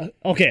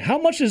 okay? How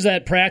much is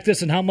that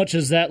practice, and how much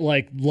is that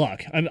like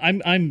luck?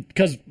 I'm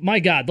because my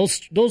God,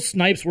 those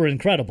snipes were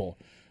incredible.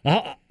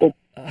 How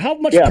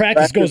much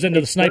practice goes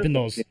into the sniping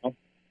those?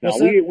 Now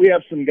we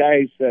have some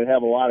guys that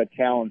have a lot of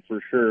talent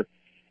for sure,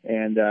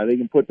 and they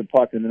can put the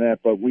puck in the net.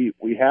 But we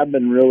have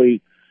been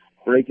really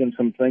breaking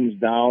some things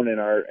down in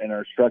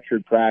our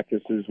structured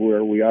practices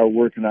where we are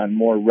working on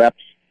more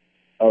reps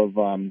of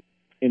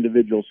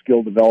individual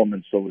skill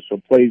development. So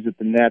plays at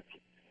the net,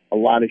 a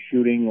lot of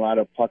shooting, a lot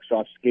of pucks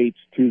off skates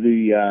to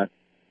the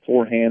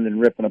forehand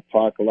and ripping a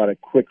puck, a lot of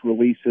quick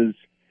releases,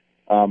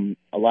 a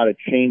lot of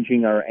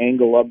changing our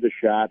angle of the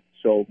shot.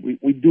 So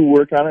we do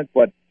work on it,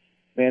 but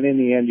man, in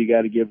the end, you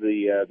got to give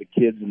the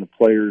kids and the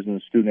players and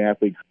the student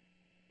athletes.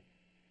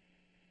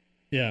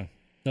 Yeah,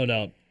 no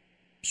doubt.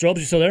 Strobes,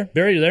 you still there?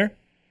 Barry, you there?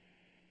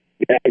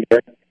 Yeah, I'm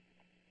here.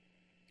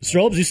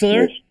 Strobes, you still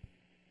there? Yes.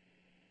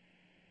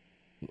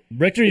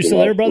 Richter, you still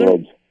there, brother?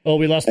 Strobes. Oh,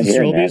 we lost the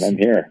Strobies? I'm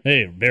here.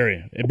 Hey,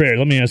 Barry,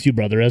 let me ask you,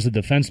 brother, as a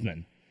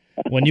defenseman,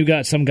 when you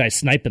got some guy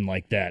sniping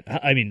like that,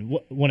 I mean,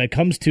 when it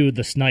comes to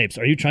the snipes,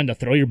 are you trying to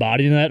throw your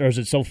body in that, or is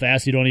it so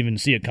fast you don't even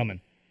see it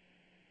coming?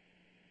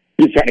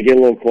 Just trying to get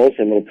a little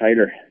closer, a little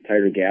tighter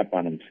gap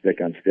on them,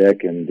 stick on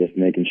stick, and just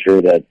making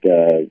sure that,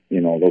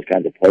 those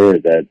kinds of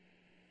players that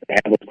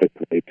have those quick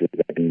releases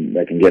that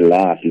can get it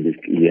off,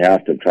 you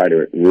have to try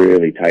to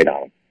really tight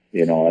on them.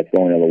 That's the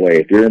only other way.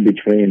 If you're in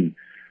between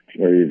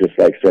where you're just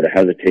like sort of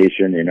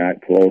hesitation, you're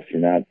not close, you're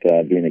not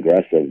being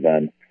aggressive,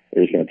 then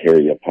they're just going to tear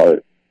you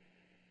apart.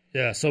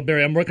 Yeah, so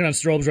Barry, I'm working on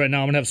Strobes right now.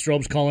 I'm going to have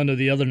Strobes call into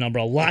the other number.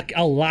 I'll lock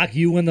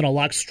you in, then I'll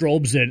lock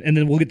Strobes in, and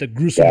then we'll get the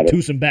gruesome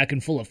twosome back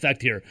in full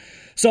effect here.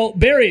 So,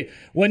 Barry,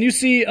 when you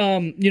see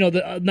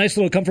the nice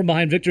little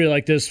come-from-behind victory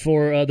like this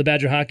for the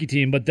Badger hockey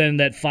team, but then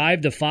that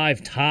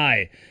 5-5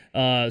 tie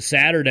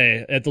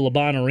Saturday at the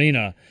LeBron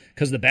Arena,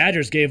 because the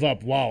Badgers gave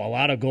up, a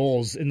lot of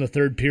goals in the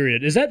third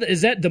period. Is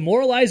that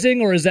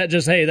demoralizing, or is that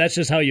just, hey, that's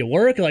just how you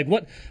work? Like,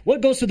 what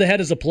goes through the head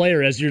as a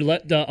player as you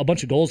let a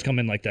bunch of goals come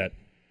in like that?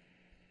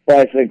 Well,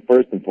 I think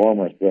first and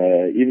foremost,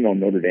 even though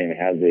Notre Dame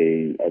has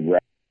a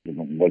record,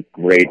 look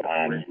great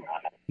on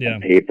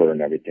paper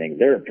and everything,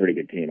 they're a pretty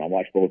good team. I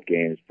watched both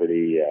games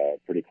pretty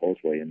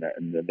closely, and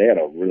they had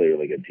a really,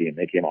 really good team.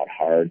 They came out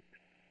hard.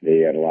 They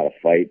had a lot of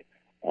fight.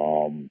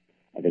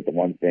 I think the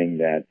one thing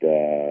that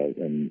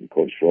and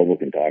Coach Strobel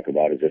can talk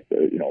about is just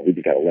we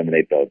just got to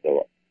eliminate the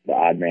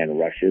odd man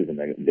rushes, and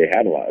they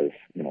had a lot of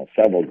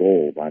several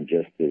goals on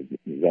just the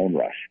zone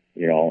rush,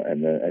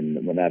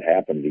 and when that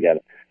happens,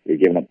 you're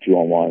giving up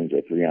 2-on-1s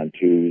or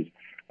 3-on-2s,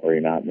 or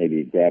you're not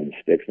maybe grabbing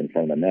sticks in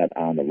front of the net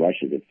on the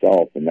rushes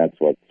itself, and that's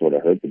what sort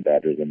of hurt the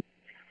Badgers. And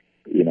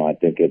I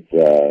think it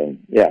was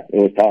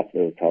tough.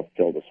 It was a tough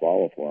pill to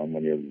swallow for them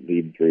when you're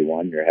leading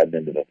 3-1. You're heading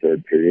into the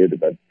third period,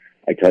 but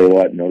I tell you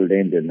what, Notre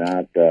Dame did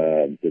not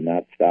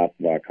stop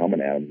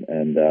coming at them,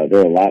 and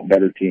they're a lot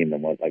better team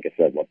than what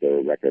their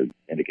record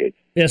indicates.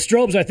 Yeah,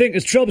 Strobes,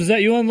 is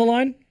that you on the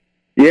line?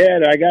 Yeah,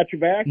 I got you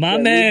back. My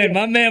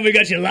man, we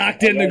got you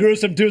locked in the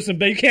gruesome twosome,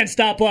 but you can't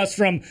stop us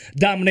from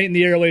dominating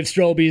the airwaves,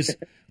 Strobies.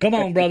 Come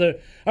on, brother.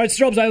 All right,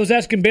 Strobes, I was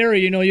asking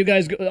Barry, you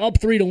guys up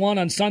 3-1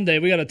 on Sunday.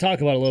 We got to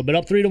talk about it a little bit.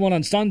 Up 3-1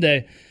 on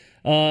Sunday.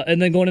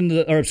 And then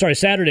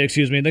Saturday,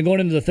 and then going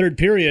into the third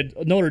period,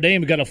 Notre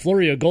Dame got a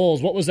flurry of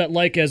goals. What was that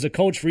like as a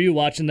coach for you,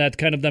 watching that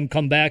kind of them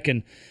come back?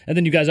 And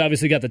then you guys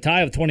obviously got the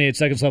tie with 28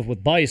 seconds left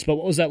with Bice, but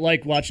what was that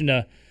like watching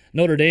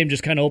Notre Dame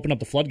just kind of open up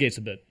the floodgates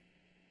a bit?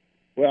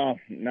 Well,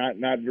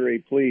 not very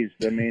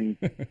pleased. I mean,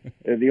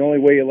 the only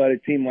way you let a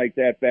team like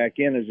that back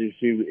in is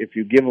if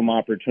you give them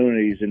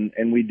opportunities,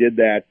 and we did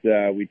that.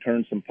 We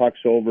turned some pucks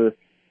over.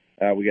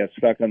 We got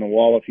stuck on the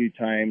wall a few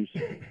times,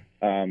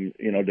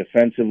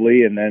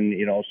 defensively, and then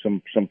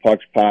some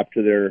pucks popped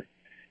to their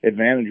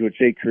advantage, which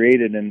they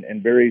created.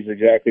 And Barry's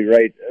exactly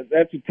right.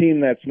 That's a team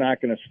that's not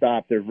going to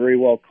stop. They're very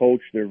well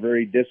coached. They're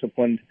very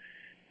disciplined.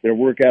 Their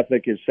work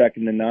ethic is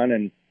second to none,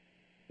 and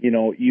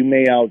you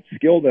may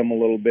outskill them a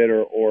little bit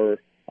or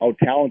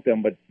out-talent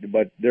them,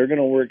 but they're going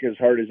to work as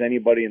hard as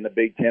anybody in the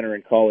Big Ten or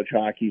in college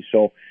hockey.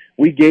 So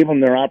we gave them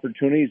their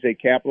opportunities. They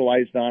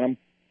capitalized on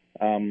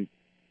them.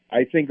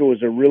 I think it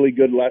was a really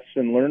good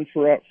lesson learned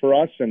for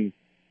us, and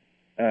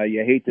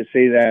you hate to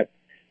say that,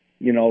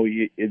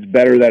 it's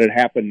better that it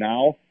happened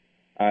now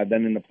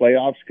than in the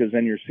playoffs, because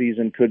then your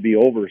season could be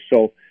over.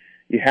 So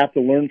you have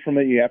to learn from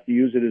it. You have to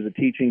use it as a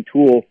teaching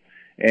tool,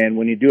 and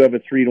when you do have a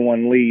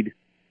 3-1 lead,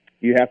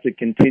 you have to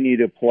continue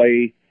to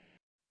play.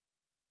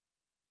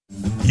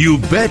 You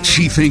bet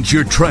she thinks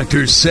your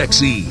tractor's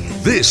sexy.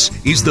 This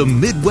is the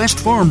Midwest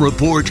Farm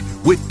Report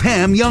with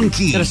Pam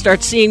Jahnke. Going to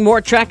start seeing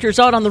more tractors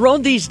out on the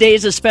road these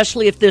days,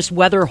 especially if this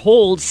weather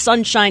holds.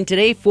 Sunshine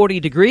today, 40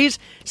 degrees.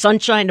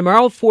 Sunshine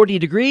tomorrow, 40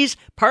 degrees.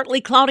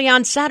 Partly cloudy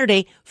on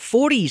Saturday,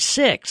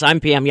 46. I'm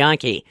Pam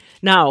Jahnke.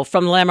 Now,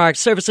 from the Landmark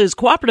Services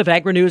Cooperative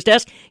Agri-News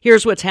Desk,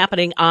 here's what's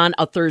happening on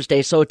a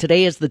Thursday. So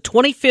today is the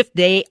 25th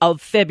day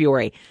of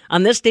February.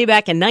 On this day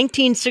back in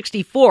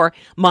 1964,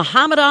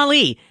 Muhammad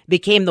Ali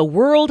became the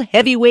world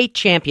heavyweight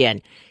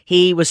champion.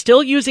 He was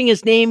still using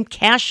his name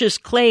Cassius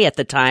Clay at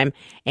the time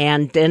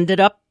and ended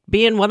up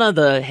being one of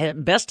the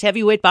best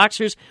heavyweight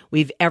boxers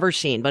we've ever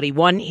seen. But he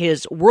won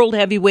his World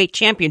Heavyweight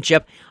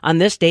Championship on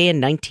this day in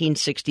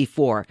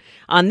 1964.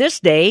 On this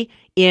day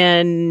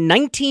in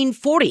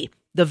 1940,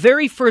 the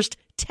very first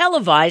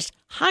televised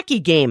hockey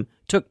game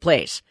took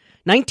place.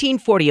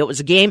 1940, it was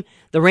a game,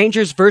 the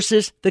Rangers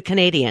versus the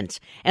Canadiens.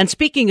 And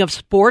speaking of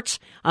sports,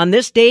 on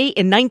this day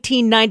in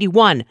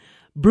 1991,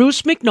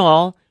 Bruce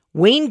McNall,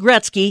 Wayne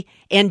Gretzky,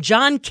 and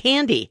John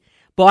Candy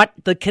bought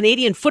the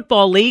Canadian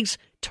Football League's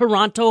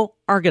Toronto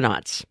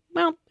Argonauts.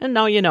 Well, and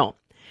now you know.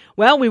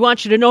 Well, we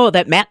want you to know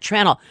that Matt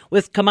Tranel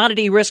with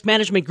Commodity Risk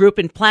Management Group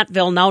in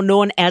Platteville, now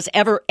known as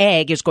Ever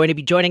Ag, is going to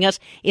be joining us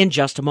in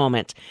just a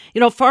moment.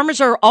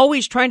 Farmers are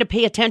always trying to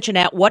pay attention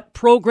at what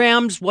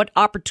programs, what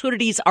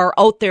opportunities are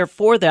out there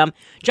for them.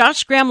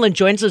 Josh Scramlin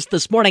joins us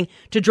this morning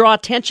to draw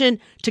attention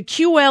to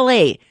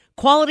QLA,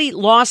 Quality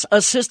Loss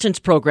Assistance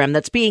Program,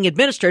 that's being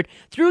administered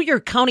through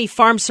your County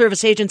Farm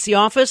Service Agency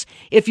office.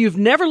 If you've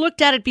never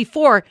looked at it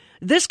before,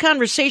 this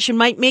conversation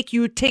might make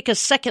you take a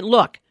second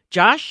look.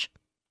 Josh?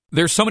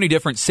 There's so many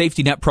different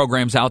safety net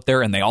programs out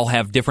there, and they all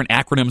have different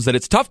acronyms that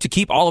it's tough to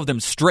keep all of them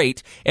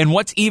straight. And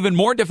what's even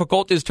more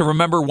difficult is to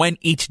remember when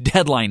each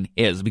deadline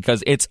is,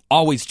 because it's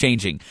always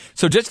changing.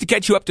 So just to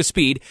catch you up to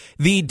speed,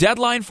 the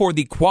deadline for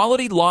the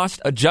Quality Loss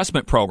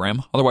Adjustment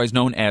Program, otherwise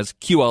known as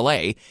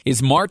QLA,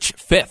 is March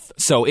 5th.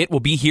 So it will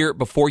be here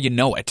before you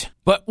know it.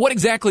 But what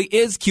exactly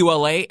is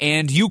QLA,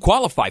 and you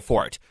qualify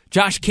for it?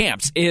 Josh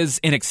Camps is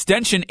an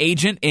extension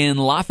agent in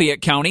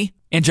Lafayette County.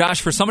 And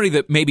Josh, for somebody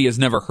that maybe has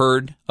never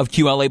heard of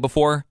QLA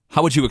before,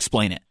 how would you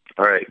explain it?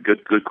 All right,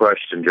 good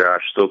question,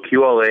 Josh. So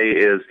QLA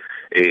is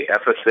a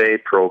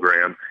FSA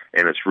program,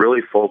 and it's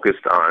really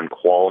focused on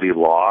quality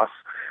loss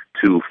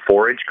to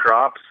forage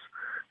crops,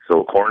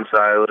 so corn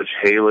silage,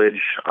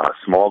 haylage,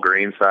 small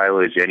grain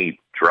silage, any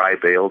dry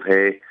baled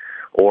hay,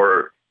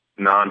 or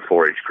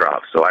non-forage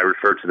crops. So I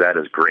refer to that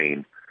as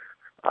grain,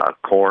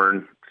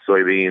 corn,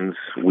 soybeans,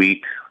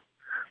 wheat,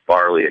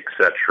 barley,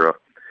 etc.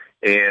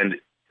 And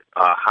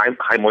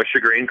high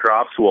moisture grain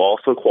crops will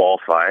also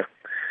qualify.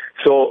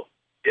 So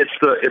it's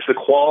the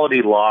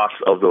quality loss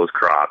of those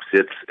crops.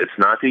 It's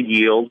not the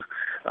yield.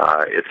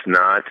 It's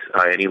not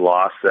any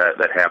loss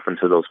that happened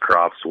to those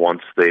crops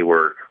once they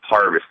were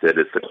harvested.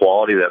 It's the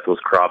quality that those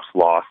crops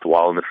lost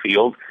while in the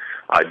field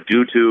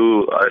due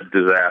to a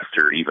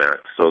disaster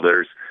event. So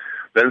there's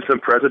been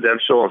some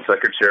presidential and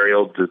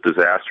secretarial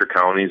disaster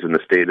counties in the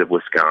state of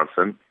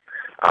Wisconsin,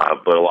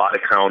 but a lot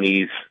of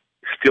counties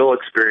still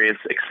experience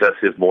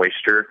excessive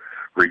moisture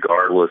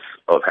regardless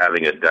of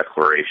having a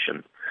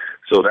declaration.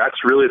 So that's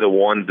really the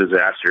one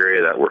disaster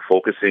area that we're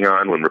focusing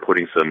on when we're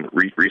putting some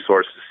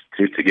resources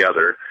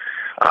together,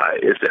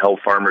 is to help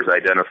farmers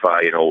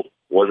identify,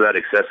 was that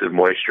excessive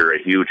moisture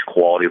a huge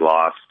quality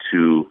loss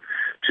to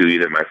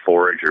either my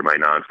forage or my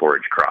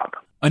non-forage crop?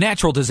 A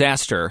natural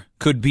disaster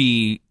could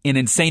be an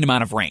insane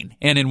amount of rain,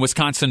 and in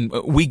Wisconsin,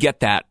 we get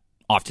that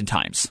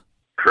oftentimes.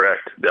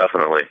 Correct,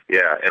 definitely,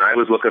 yeah. And I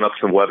was looking up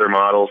some weather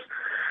models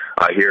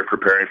here,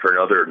 preparing for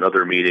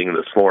another meeting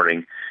this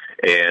morning,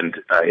 and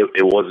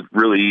it was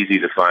really easy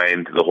to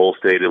find the whole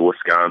state of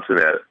Wisconsin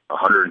at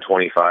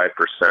 125%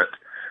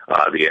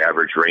 the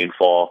average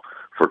rainfall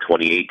for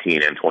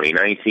 2018 and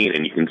 2019,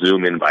 and you can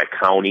zoom in by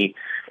county,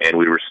 and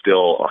we were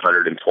still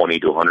 120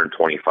 to 125%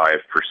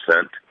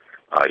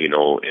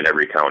 in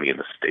every county in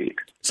the state.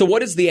 So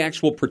what is the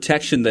actual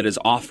protection that is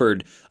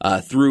offered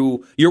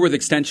through, you're with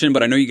Extension,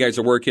 but I know you guys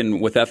are working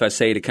with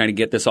FSA to kind of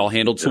get this all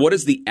handled. So what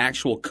is the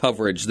actual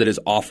coverage that is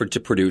offered to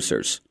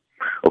producers?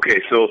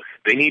 Okay, so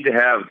they need to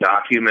have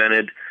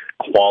documented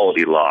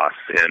quality loss,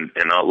 and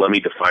let me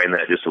define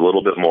that just a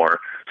little bit more.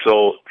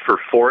 So for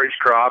forage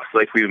crops,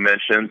 like we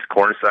mentioned,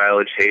 corn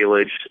silage,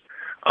 haylage,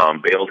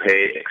 baled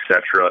hay,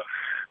 etc.,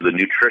 the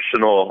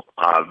nutritional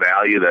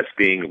value that's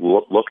being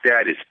looked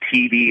at is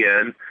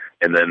TDN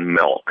and then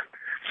milk.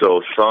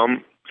 So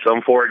some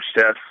forage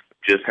tests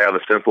just have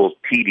a simple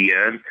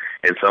TDN,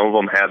 and some of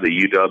them have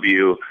the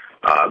UW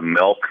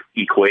milk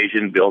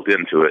equation built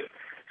into it.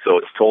 So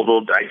it's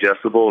total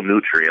digestible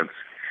nutrients.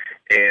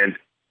 And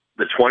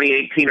the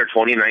 2018 or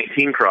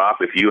 2019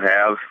 crop, if you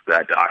have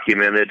that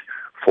documented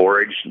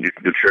forage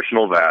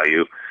nutritional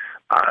value,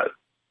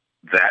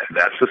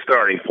 that's the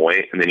starting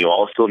point. And then you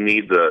also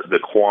need the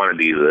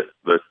quantity,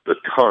 the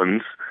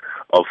tons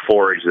of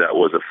forage that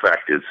was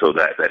affected, so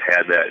that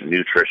had that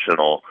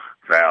nutritional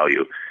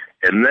value.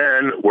 And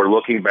then we're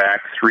looking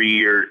back 3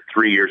 years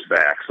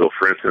back. So,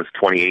 for instance,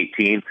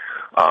 2018,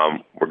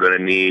 we're going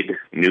to need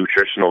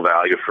nutritional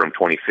value from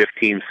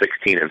 2015,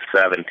 16, and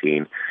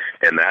 17,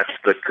 and that's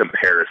the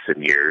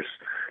comparison years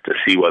to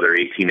see whether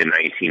 18 and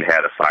 19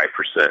 had a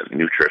 5%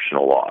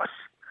 nutritional loss.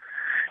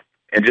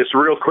 And just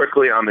real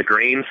quickly on the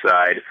grain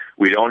side,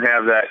 we don't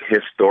have that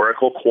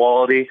historical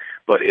quality,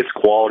 but it's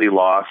quality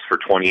loss for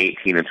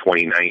 2018 and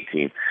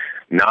 2019.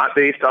 Not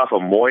based off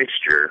of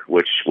moisture,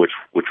 which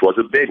was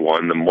a big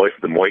one. The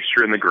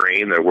moisture in the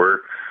grain, there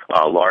were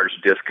large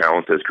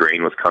discounts as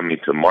grain was coming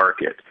to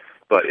market.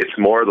 But it's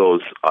more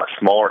those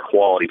smaller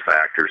quality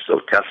factors. So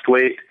test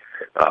weight,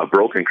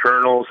 broken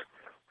kernels,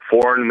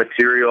 foreign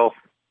material,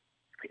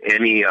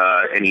 any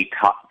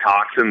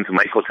toxins,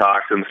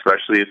 mycotoxins,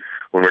 especially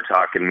when we're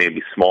talking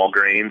maybe small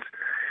grains.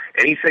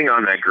 Anything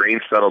on that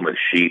grain settlement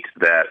sheet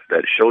that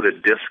showed a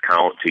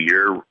discount to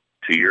your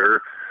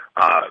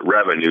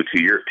revenue,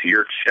 to your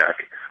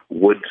check,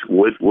 would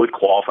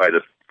qualify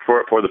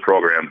for the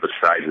program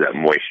besides that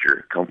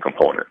moisture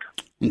component.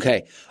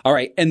 Okay. All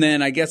right. And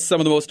then I guess some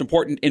of the most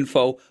important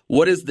info,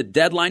 what is the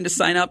deadline to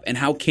sign up, and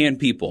how can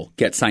people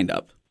get signed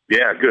up?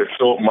 Yeah, good.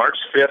 So March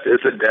 5th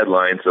is a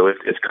deadline, so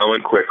it's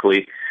coming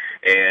quickly.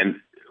 And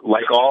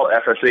like all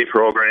FSA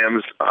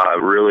programs,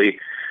 really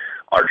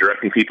are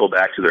directing people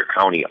back to their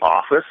county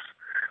office.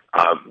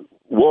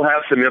 We'll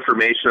have some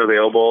information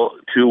available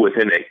too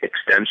within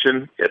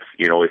Extension. If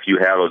you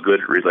have a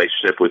good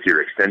relationship with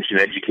your Extension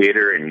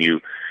educator and you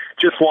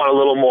just want a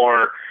little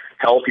more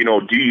help,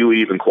 do you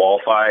even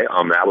qualify?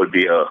 That would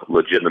be a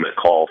legitimate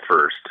call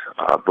first.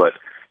 But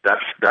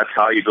that's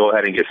how you go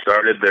ahead and get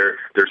started.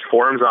 There's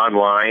forms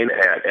online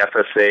at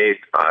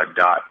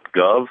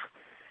fsa.gov,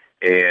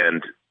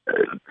 and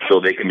so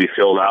they can be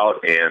filled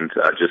out and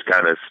just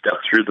kind of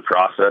step through the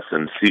process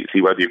and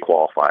see whether you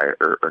qualify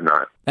or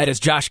not. That is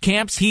Josh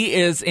Camps. He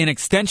is an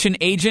extension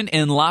agent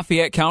in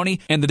Lafayette County,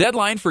 and the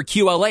deadline for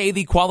QLA,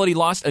 the Quality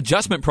Loss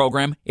Adjustment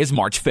Program, is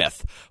March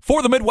 5th.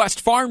 For the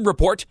Midwest Farm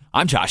Report,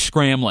 I'm Josh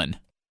Scramlin.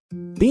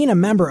 Being a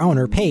member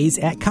owner pays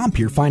at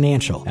Compeer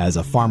Financial. As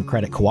a farm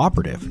credit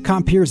cooperative,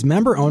 Compeer's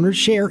member owners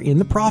share in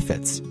the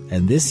profits.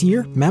 And this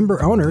year,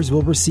 member owners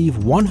will receive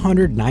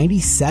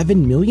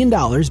 $197 million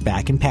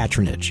back in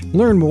patronage.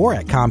 Learn more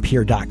at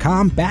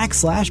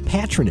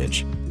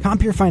Compeer.com/patronage.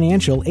 Compeer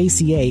Financial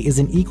ACA is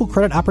an equal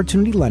credit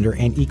opportunity lender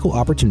and equal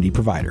opportunity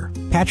provider.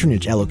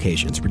 Patronage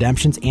allocations,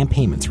 redemptions, and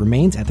payments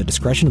remains at the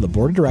discretion of the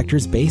board of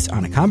directors based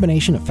on a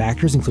combination of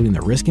factors including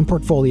the risk in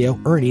portfolio,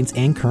 earnings,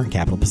 and current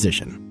capital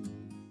position.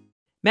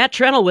 Matt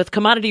Trennell with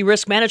Commodity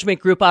Risk Management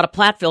Group out of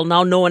Platteville,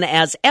 now known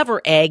as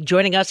EverAg,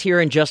 joining us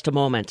here in just a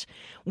moment.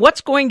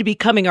 What's going to be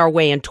coming our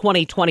way in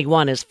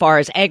 2021 as far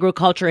as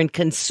agriculture and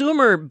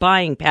consumer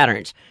buying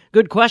patterns?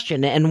 Good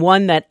question, and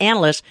one that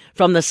analysts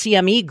from the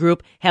CME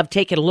Group have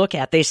taken a look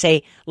at. They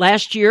say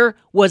last year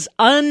was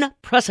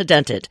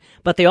unprecedented,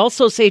 but they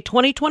also say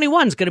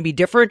 2021 is going to be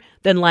different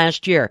than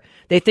last year.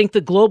 They think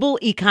the global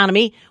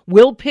economy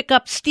will pick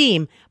up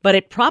steam, but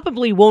it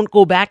probably won't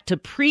go back to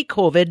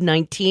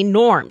pre-COVID-19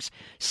 norms.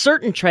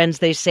 Certain trends,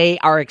 they say,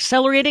 are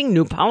accelerating,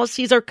 new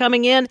policies are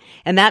coming in,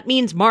 and that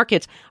means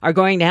markets are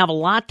going to have a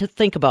lot to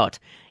think about.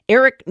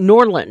 Eric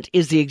Norland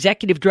is the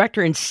executive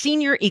director and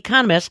senior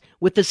economist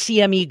with the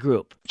CME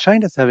Group.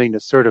 China's having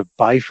this sort of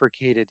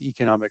bifurcated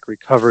economic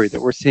recovery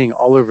that we're seeing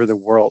all over the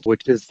world,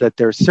 which is that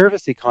their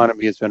service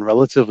economy has been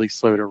relatively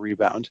slow to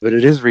rebound, but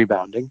it is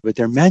rebounding. But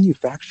their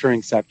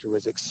manufacturing sector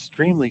was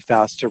extremely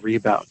fast to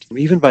rebound.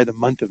 Even by the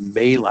month of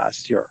May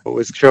last year, it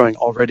was showing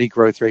already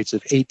growth rates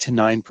of 8 to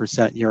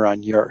 9% year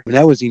on year. And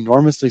that was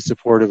enormously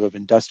supportive of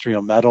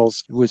industrial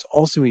metals. It was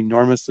also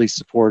enormously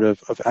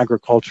supportive of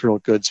agricultural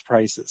goods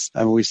prices.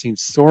 And we've seen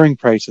soaring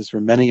prices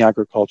for many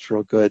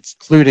agricultural goods,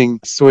 including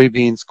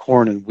soybeans,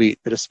 corn, and wheat,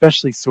 but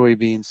especially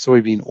soybeans,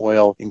 soybean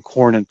oil, and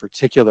corn in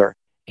particular.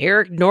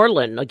 Eric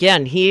Nordland,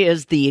 again, he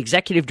is the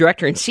executive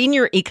director and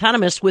senior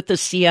economist with the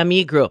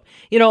CME Group.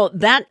 You know,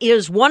 that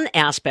is one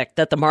aspect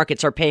that the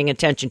markets are paying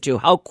attention to,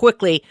 how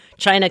quickly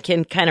China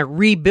can kind of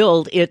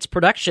rebuild its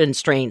production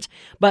strains.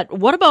 But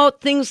what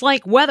about things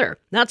like weather?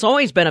 That's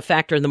always been a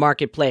factor in the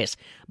marketplace.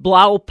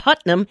 Blau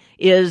Putnam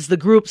is the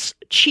group's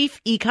chief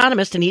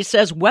economist, and he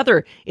says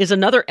weather is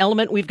another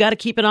element we've got to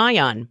keep an eye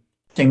on.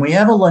 We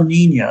have a La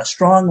Nina, a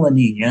strong La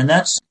Nina, and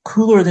that's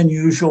cooler than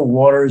usual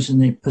waters in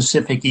the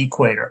Pacific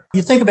equator.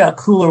 You think about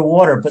cooler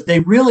water, but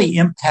they really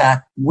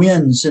impact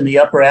winds in the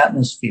upper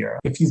atmosphere.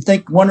 If you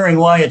wondering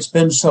why it's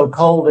been so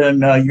cold in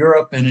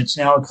Europe and it's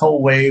now a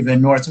cold wave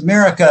in North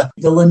America,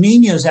 the La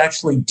Ninas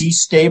actually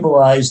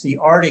destabilize the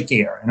Arctic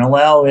air and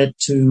allow it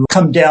to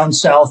come down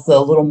south a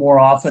little more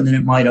often than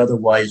it might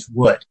otherwise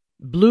would.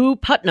 Blau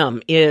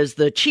Putnam is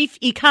the chief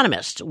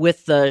economist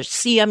with the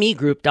CME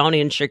Group down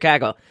in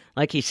Chicago.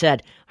 Like he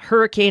said,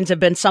 hurricanes have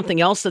been something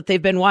else that they've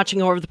been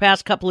watching over the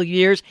past couple of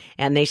years,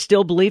 and they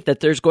still believe that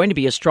there's going to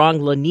be a strong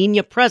La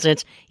Nina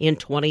presence in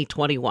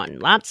 2021.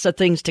 Lots of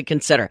things to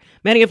consider,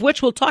 many of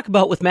which we'll talk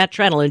about with Matt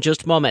Tranel in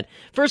just a moment.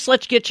 First,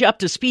 let's get you up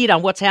to speed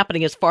on what's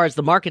happening as far as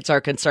the markets are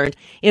concerned.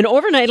 In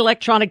overnight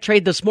electronic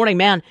trade this morning,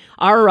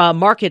 our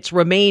markets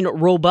remain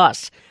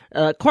robust.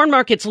 Corn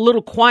market's a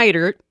little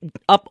quieter,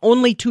 up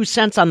only 2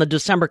 cents on the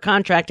December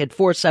contract at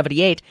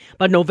 $4.78,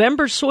 but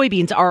November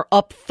soybeans are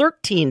up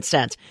 13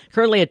 cents,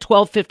 currently at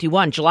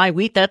 $12.51. July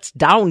wheat, that's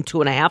down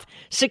 2.5,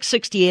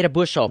 $6.68 a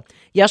bushel.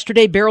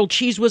 Yesterday, barrel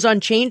cheese was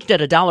unchanged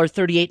at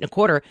 $1.38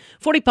 1/4.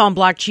 40-pound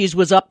block cheese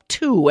was up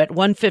 2 at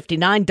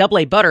 $1.59. Double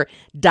A butter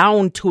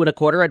down 2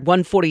 1/4 at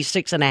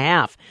 $1.46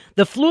 1/2.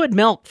 The fluid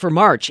milk for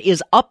March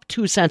is up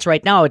 2 cents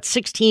right now at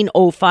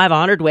 $16.05 a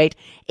hundredweight.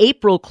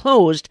 April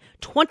closed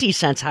 20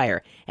 cents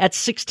higher at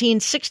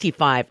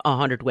 $16.65 a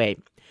hundredweight.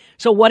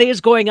 So what is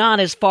going on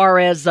as far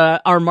as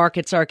our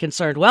markets are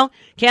concerned? Well,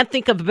 can't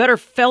think of a better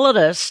fellow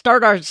to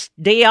start our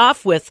day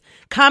off with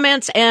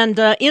comments and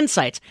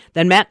insights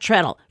than Matt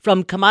Tranel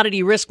from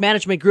Commodity Risk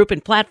Management Group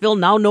in Platteville,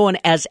 now known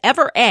as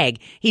EverAg.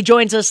 He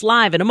joins us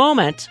live in a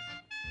moment.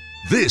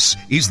 This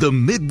is the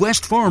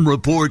Midwest Farm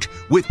Report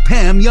with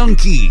Pam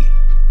Jahnke.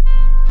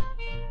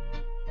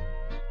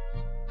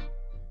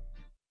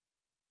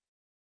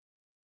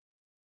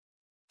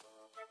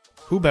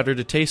 Who better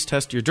to taste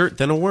test your dirt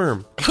than a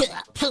worm?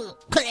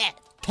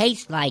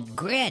 Tastes like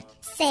grit.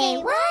 Say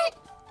what?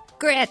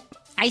 Grit.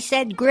 I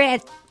said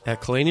grit.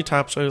 At Kalani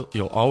Topsoil,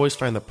 you'll always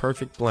find the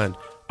perfect blend.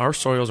 Our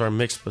soils are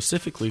mixed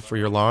specifically for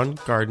your lawn,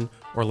 garden,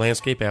 or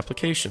landscape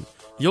application.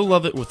 You'll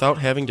love it without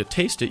having to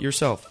taste it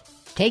yourself.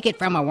 Take it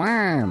from a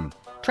worm.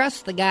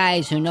 Trust the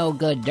guys who know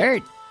good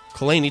dirt.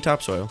 Kalani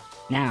Topsoil.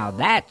 Now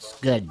that's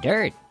good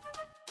dirt.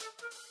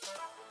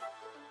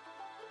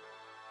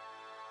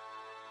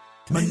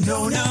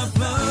 Monona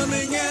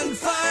Plumbing and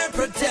Fire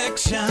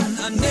Protection,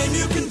 a name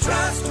you can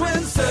trust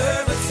when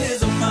service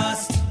is a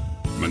must.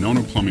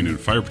 Monona Plumbing and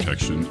Fire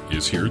Protection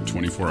is here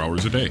 24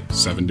 hours a day,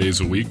 7 days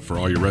a week for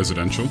all your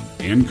residential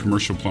and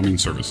commercial plumbing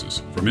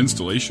services. From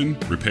installation,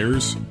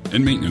 repairs,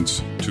 and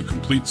maintenance to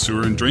complete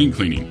sewer and drain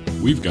cleaning,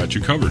 we've got you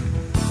covered.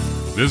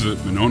 Visit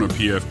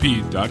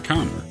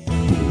MononaPFP.com.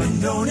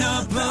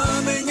 Monona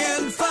Plumbing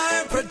and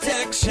Fire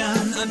Protection,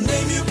 a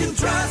name you can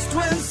trust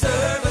when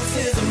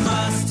service is a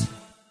must.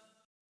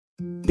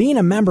 Being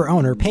a member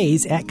owner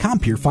pays at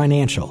Compeer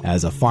Financial.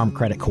 As a farm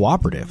credit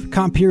cooperative,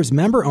 Compeer's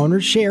member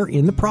owners share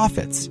in the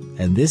profits.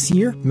 And this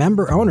year,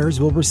 member owners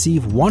will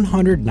receive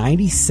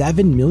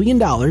 $197 million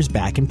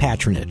back in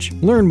patronage.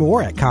 Learn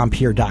more at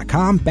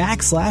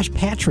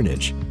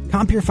Compeer.com/patronage.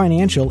 Compeer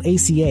Financial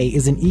ACA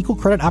is an equal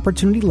credit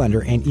opportunity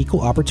lender and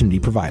equal opportunity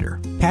provider.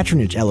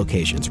 Patronage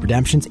allocations,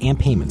 redemptions, and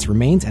payments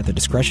remains at the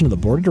discretion of the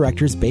board of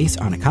directors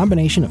based on a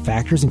combination of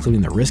factors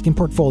including the risk in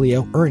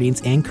portfolio,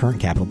 earnings, and current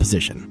capital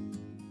position.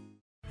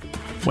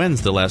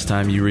 When's the last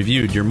time you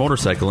reviewed your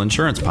motorcycle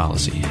insurance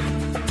policy?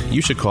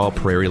 You should call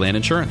Prairie Land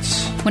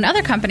Insurance. When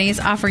other companies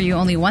offer you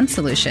only one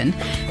solution,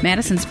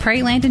 Madison's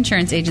Prairie Land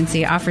Insurance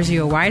Agency offers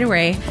you a wide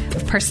array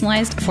of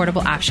personalized,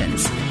 affordable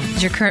options.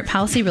 Is your current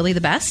policy really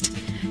the best?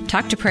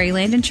 Talk to Prairie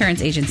Land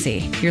Insurance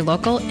Agency, your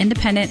local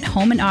independent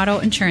home and auto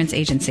insurance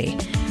agency.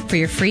 For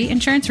your free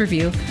insurance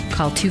review,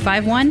 call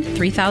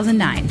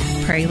 251-3009,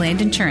 Prairie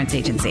Land Insurance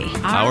Agency.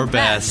 Our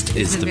best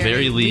is the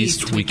very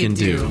least we can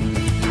do.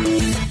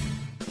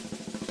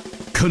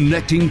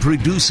 Connecting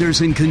producers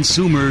and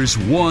consumers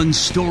one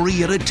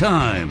story at a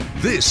time.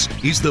 This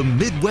is the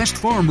Midwest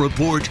Farm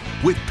Report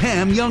with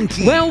Pam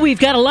Jahnke. Well, we've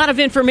got a lot of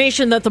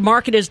information that the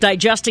market is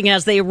digesting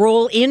as they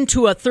roll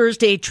into a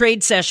Thursday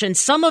trade session,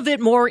 some of it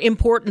more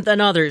important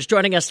than others.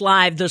 Joining us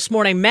live this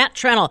morning, Matt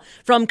Tranel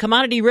from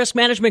Commodity Risk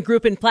Management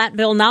Group in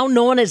Platteville, now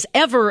known as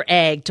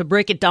EverAg, to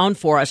break it down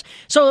for us.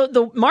 So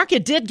the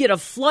market did get a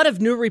flood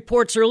of new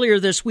reports earlier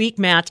this week,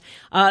 Matt.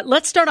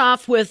 Let's start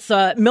off with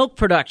milk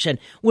production.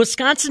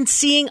 Wisconsin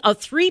seeing a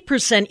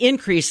 3%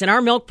 increase in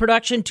our milk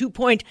production,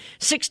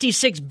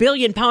 2.66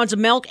 billion pounds of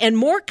milk, and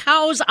more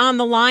cows on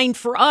the line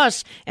for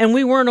us, and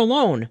we weren't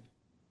alone.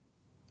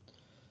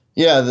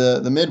 Yeah,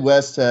 the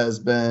Midwest has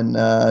been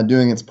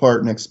doing its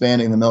part in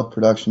expanding the milk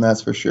production,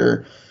 that's for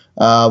sure.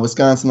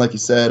 Wisconsin, like you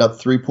said, up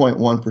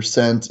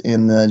 3.1%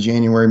 in the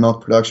January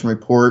milk production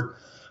report.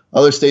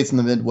 Other states in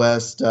the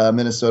Midwest,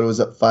 Minnesota was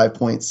up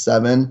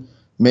 5.7%,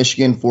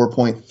 Michigan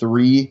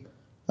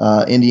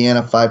 4.3%,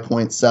 Indiana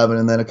 5.7%,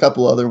 and then a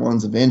couple other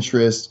ones of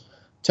interest.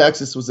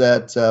 Texas was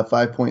at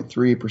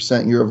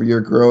 5.3%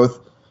 year-over-year growth.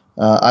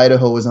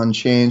 Idaho was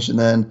unchanged, and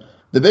then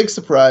the big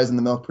surprise in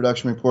the milk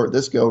production report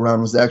this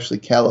go-around was actually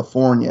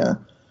California.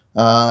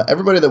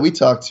 Everybody that we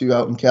talked to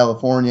out in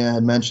California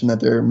had mentioned that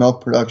their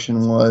milk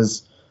production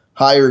was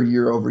higher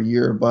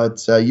year-over-year, but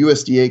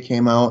USDA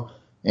came out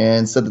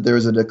and said that there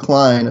was a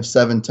decline of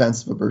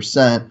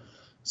 0.7%.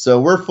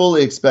 So we're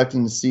fully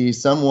expecting to see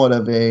somewhat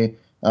of a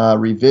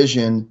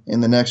revision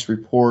in the next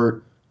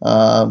report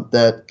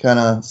that kind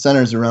of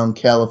centers around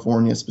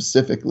California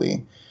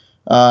specifically.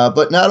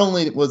 But not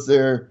only was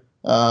there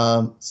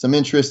some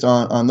interest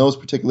on those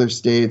particular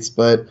states,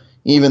 but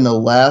even the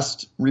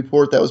last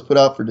report that was put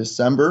out for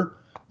December,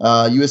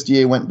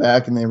 USDA went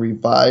back and they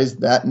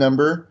revised that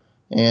number,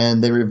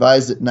 and they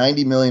revised it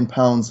 90 million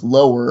pounds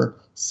lower,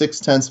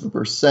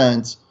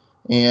 0.6%.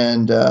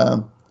 And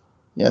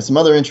some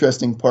other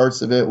interesting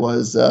parts of it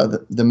was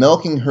the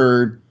milking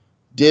herd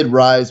did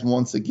rise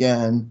once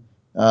again.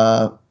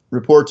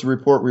 Report to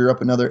report, we were up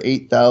another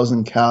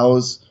 8,000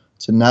 cows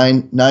to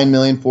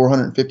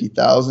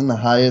 9,450,000, the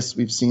highest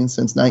we've seen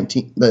since the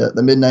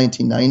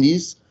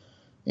mid-1990s.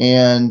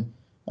 And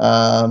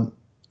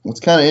what's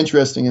kind of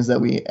interesting is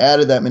that we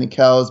added that many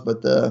cows,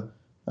 but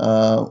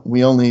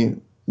we only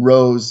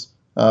rose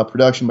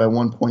production by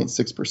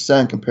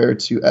 1.6% compared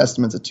to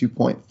estimates of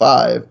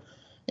 2.5%.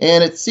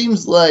 And it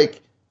seems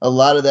like a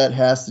lot of that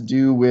has to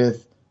do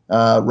with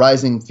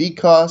rising feed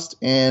cost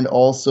and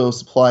also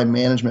supply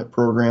management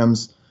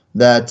programs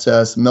that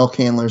some milk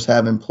handlers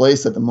have in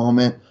place at the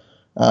moment,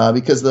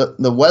 because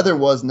the weather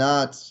was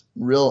not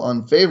real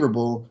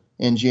unfavorable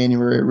in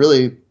January. It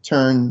really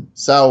turned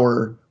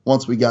sour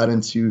once we got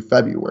into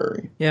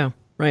February. Yeah,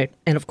 right.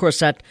 And of course,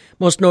 that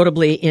most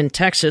notably in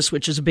Texas,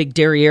 which is a big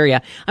dairy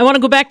area. I want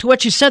to go back to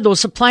what you said, those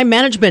supply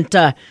management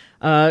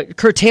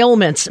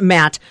curtailments,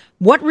 Matt.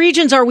 What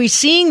regions are we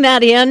seeing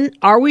that in?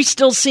 Are we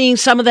still seeing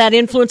some of that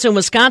influence in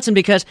Wisconsin?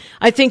 Because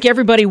I think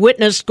everybody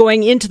witnessed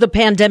going into the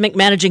pandemic,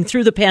 managing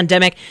through the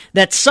pandemic,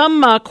 that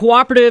some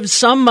cooperatives,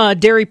 some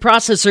dairy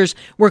processors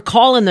were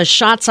calling the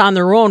shots on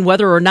their own,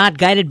 whether or not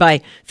guided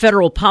by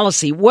federal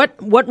policy. What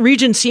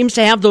region seems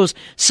to have those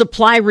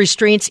supply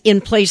restraints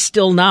in place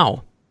still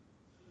now?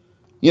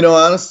 You know,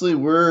 honestly,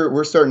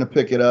 we're starting to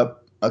pick it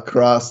up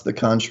across the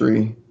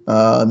country.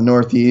 The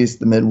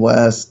Northeast, the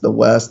Midwest, the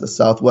West, the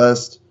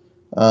Southwest.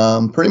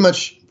 Pretty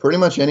much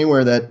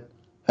anywhere that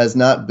has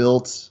not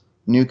built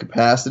new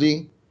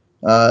capacity,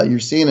 you're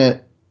seeing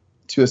it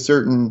to a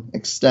certain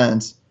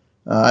extent.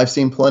 I've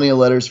seen plenty of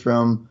letters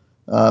from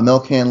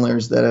milk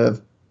handlers that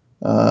have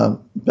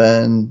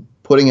been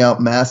putting out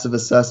massive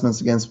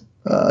assessments against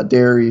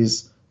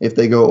dairies if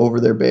they go over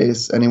their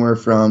base. Anywhere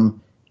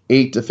from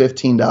 $8 to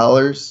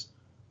 $15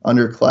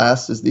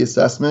 underclass is the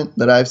assessment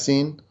that I've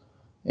seen,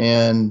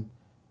 and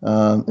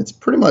it's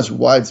pretty much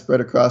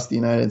widespread across the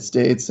United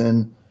States,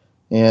 and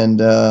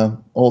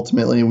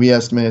ultimately, we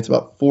estimate it's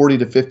about 40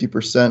 to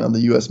 50% of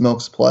the U.S.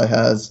 milk supply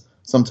has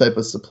some type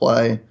of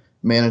supply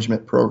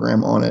management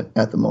program on it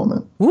at the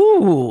moment.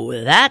 Ooh,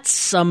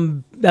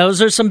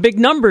 those are some big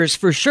numbers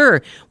for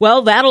sure.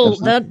 Well,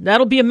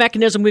 that'll be a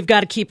mechanism we've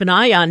got to keep an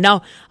eye on.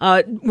 Now,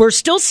 we're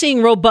still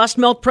seeing robust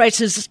milk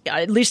prices,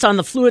 at least on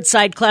the fluid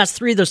side, Class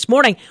 3 this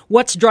morning.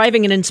 What's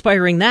driving and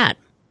inspiring that?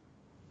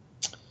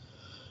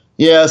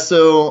 Yeah,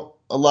 so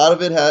a lot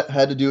of it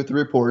had to do with the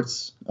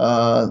reports.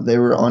 They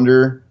were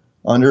under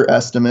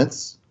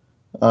estimates,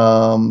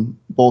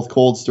 both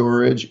cold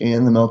storage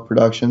and the milk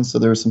production, so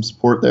there was some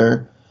support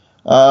there.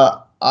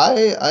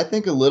 I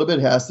think a little bit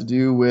has to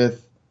do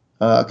with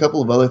a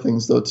couple of other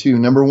things, though, too.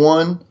 Number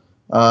one,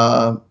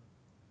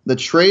 the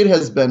trade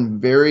has been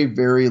very,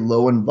 very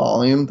low in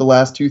volume the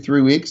last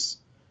 2-3 weeks.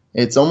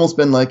 It's almost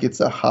been like it's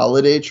a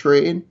holiday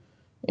trade,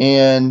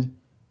 and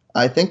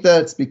I think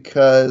that's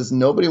because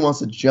nobody wants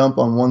to jump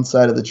on one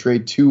side of the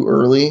trade too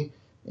early,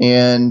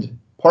 and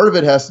part of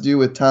it has to do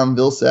with Tom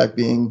Vilsack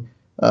being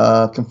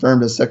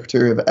confirmed as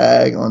Secretary of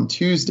Ag on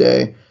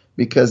Tuesday,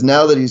 because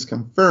now that he's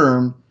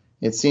confirmed,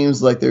 it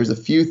seems like there's a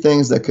few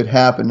things that could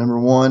happen. Number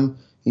one,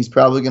 he's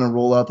probably going to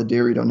roll out the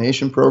dairy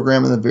donation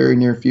program in the very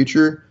near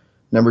future.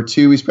 Number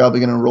two, he's probably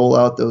going to roll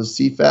out those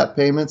CFAP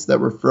payments that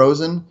were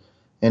frozen.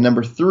 And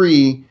number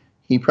three,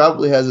 he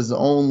probably has his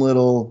own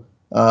little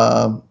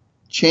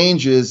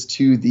changes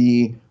to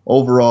the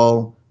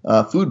overall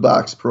food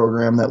box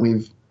program that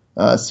we've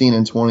seen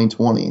in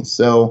 2020.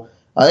 So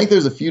I think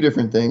there's a few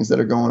different things that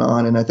are going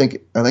on, and I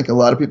think a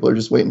lot of people are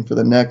just waiting for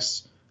the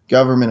next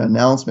government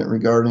announcement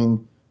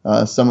regarding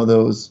some of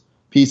those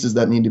pieces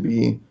that need to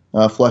be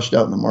fleshed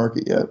out in the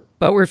market yet.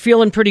 But we're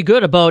feeling pretty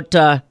good about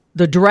the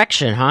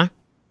direction, huh?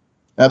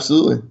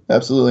 Absolutely.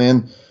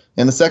 And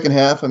the second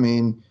half, I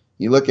mean,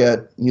 you look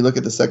at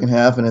the second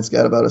half, and it's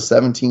got about a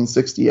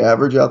 1760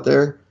 average out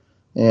there.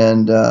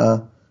 And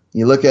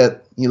you look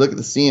at the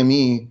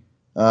CME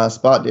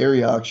spot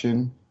dairy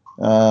auction.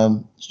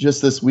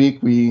 Just this week,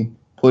 we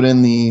put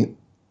in the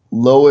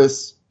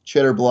lowest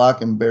cheddar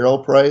block and barrel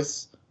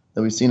price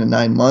that we've seen in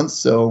 9 months.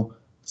 So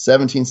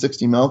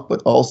 $17.60 milk,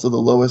 but also the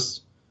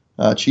lowest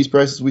cheese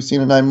prices we've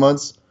seen in 9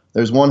 months.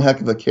 There's one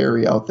heck of a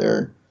carry out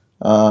there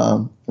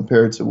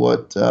compared to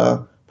what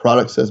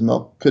product says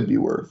milk could be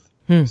worth.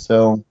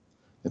 So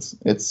it's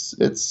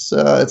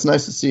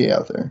nice to see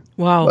out there.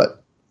 Wow. But,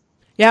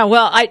 yeah,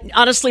 well,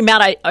 honestly,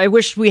 Matt, I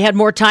wish we had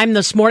more time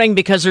this morning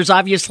because there's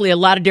obviously a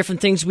lot of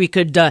different things we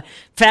could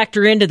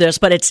factor into this.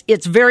 But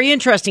it's very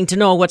interesting to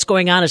know what's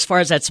going on as far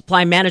as that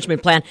supply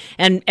management plan.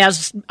 And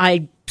as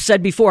I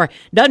said before,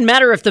 doesn't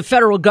matter if the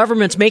federal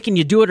government's making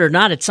you do it or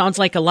not. It sounds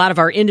like a lot of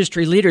our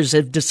industry leaders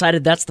have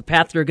decided that's the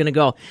path they're going to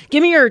go.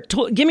 Give me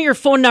your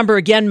phone number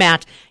again,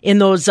 Matt, in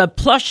those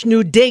plush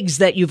new digs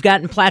that you've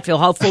got in Platteville,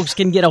 how folks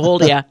can get a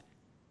hold of you.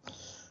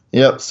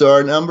 Yep. So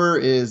our number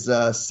is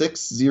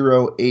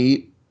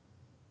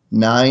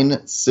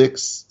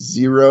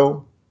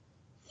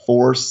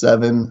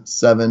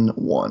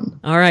 608-960-4771.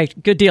 All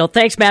right. Good deal.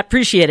 Thanks, Matt.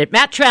 Appreciate it.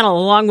 Matt Tranel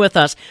along with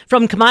us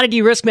from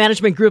Commodity Risk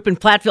Management Group in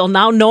Platteville,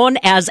 now known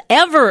as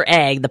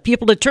EverAg, the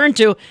people to turn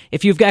to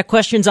if you've got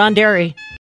questions on dairy.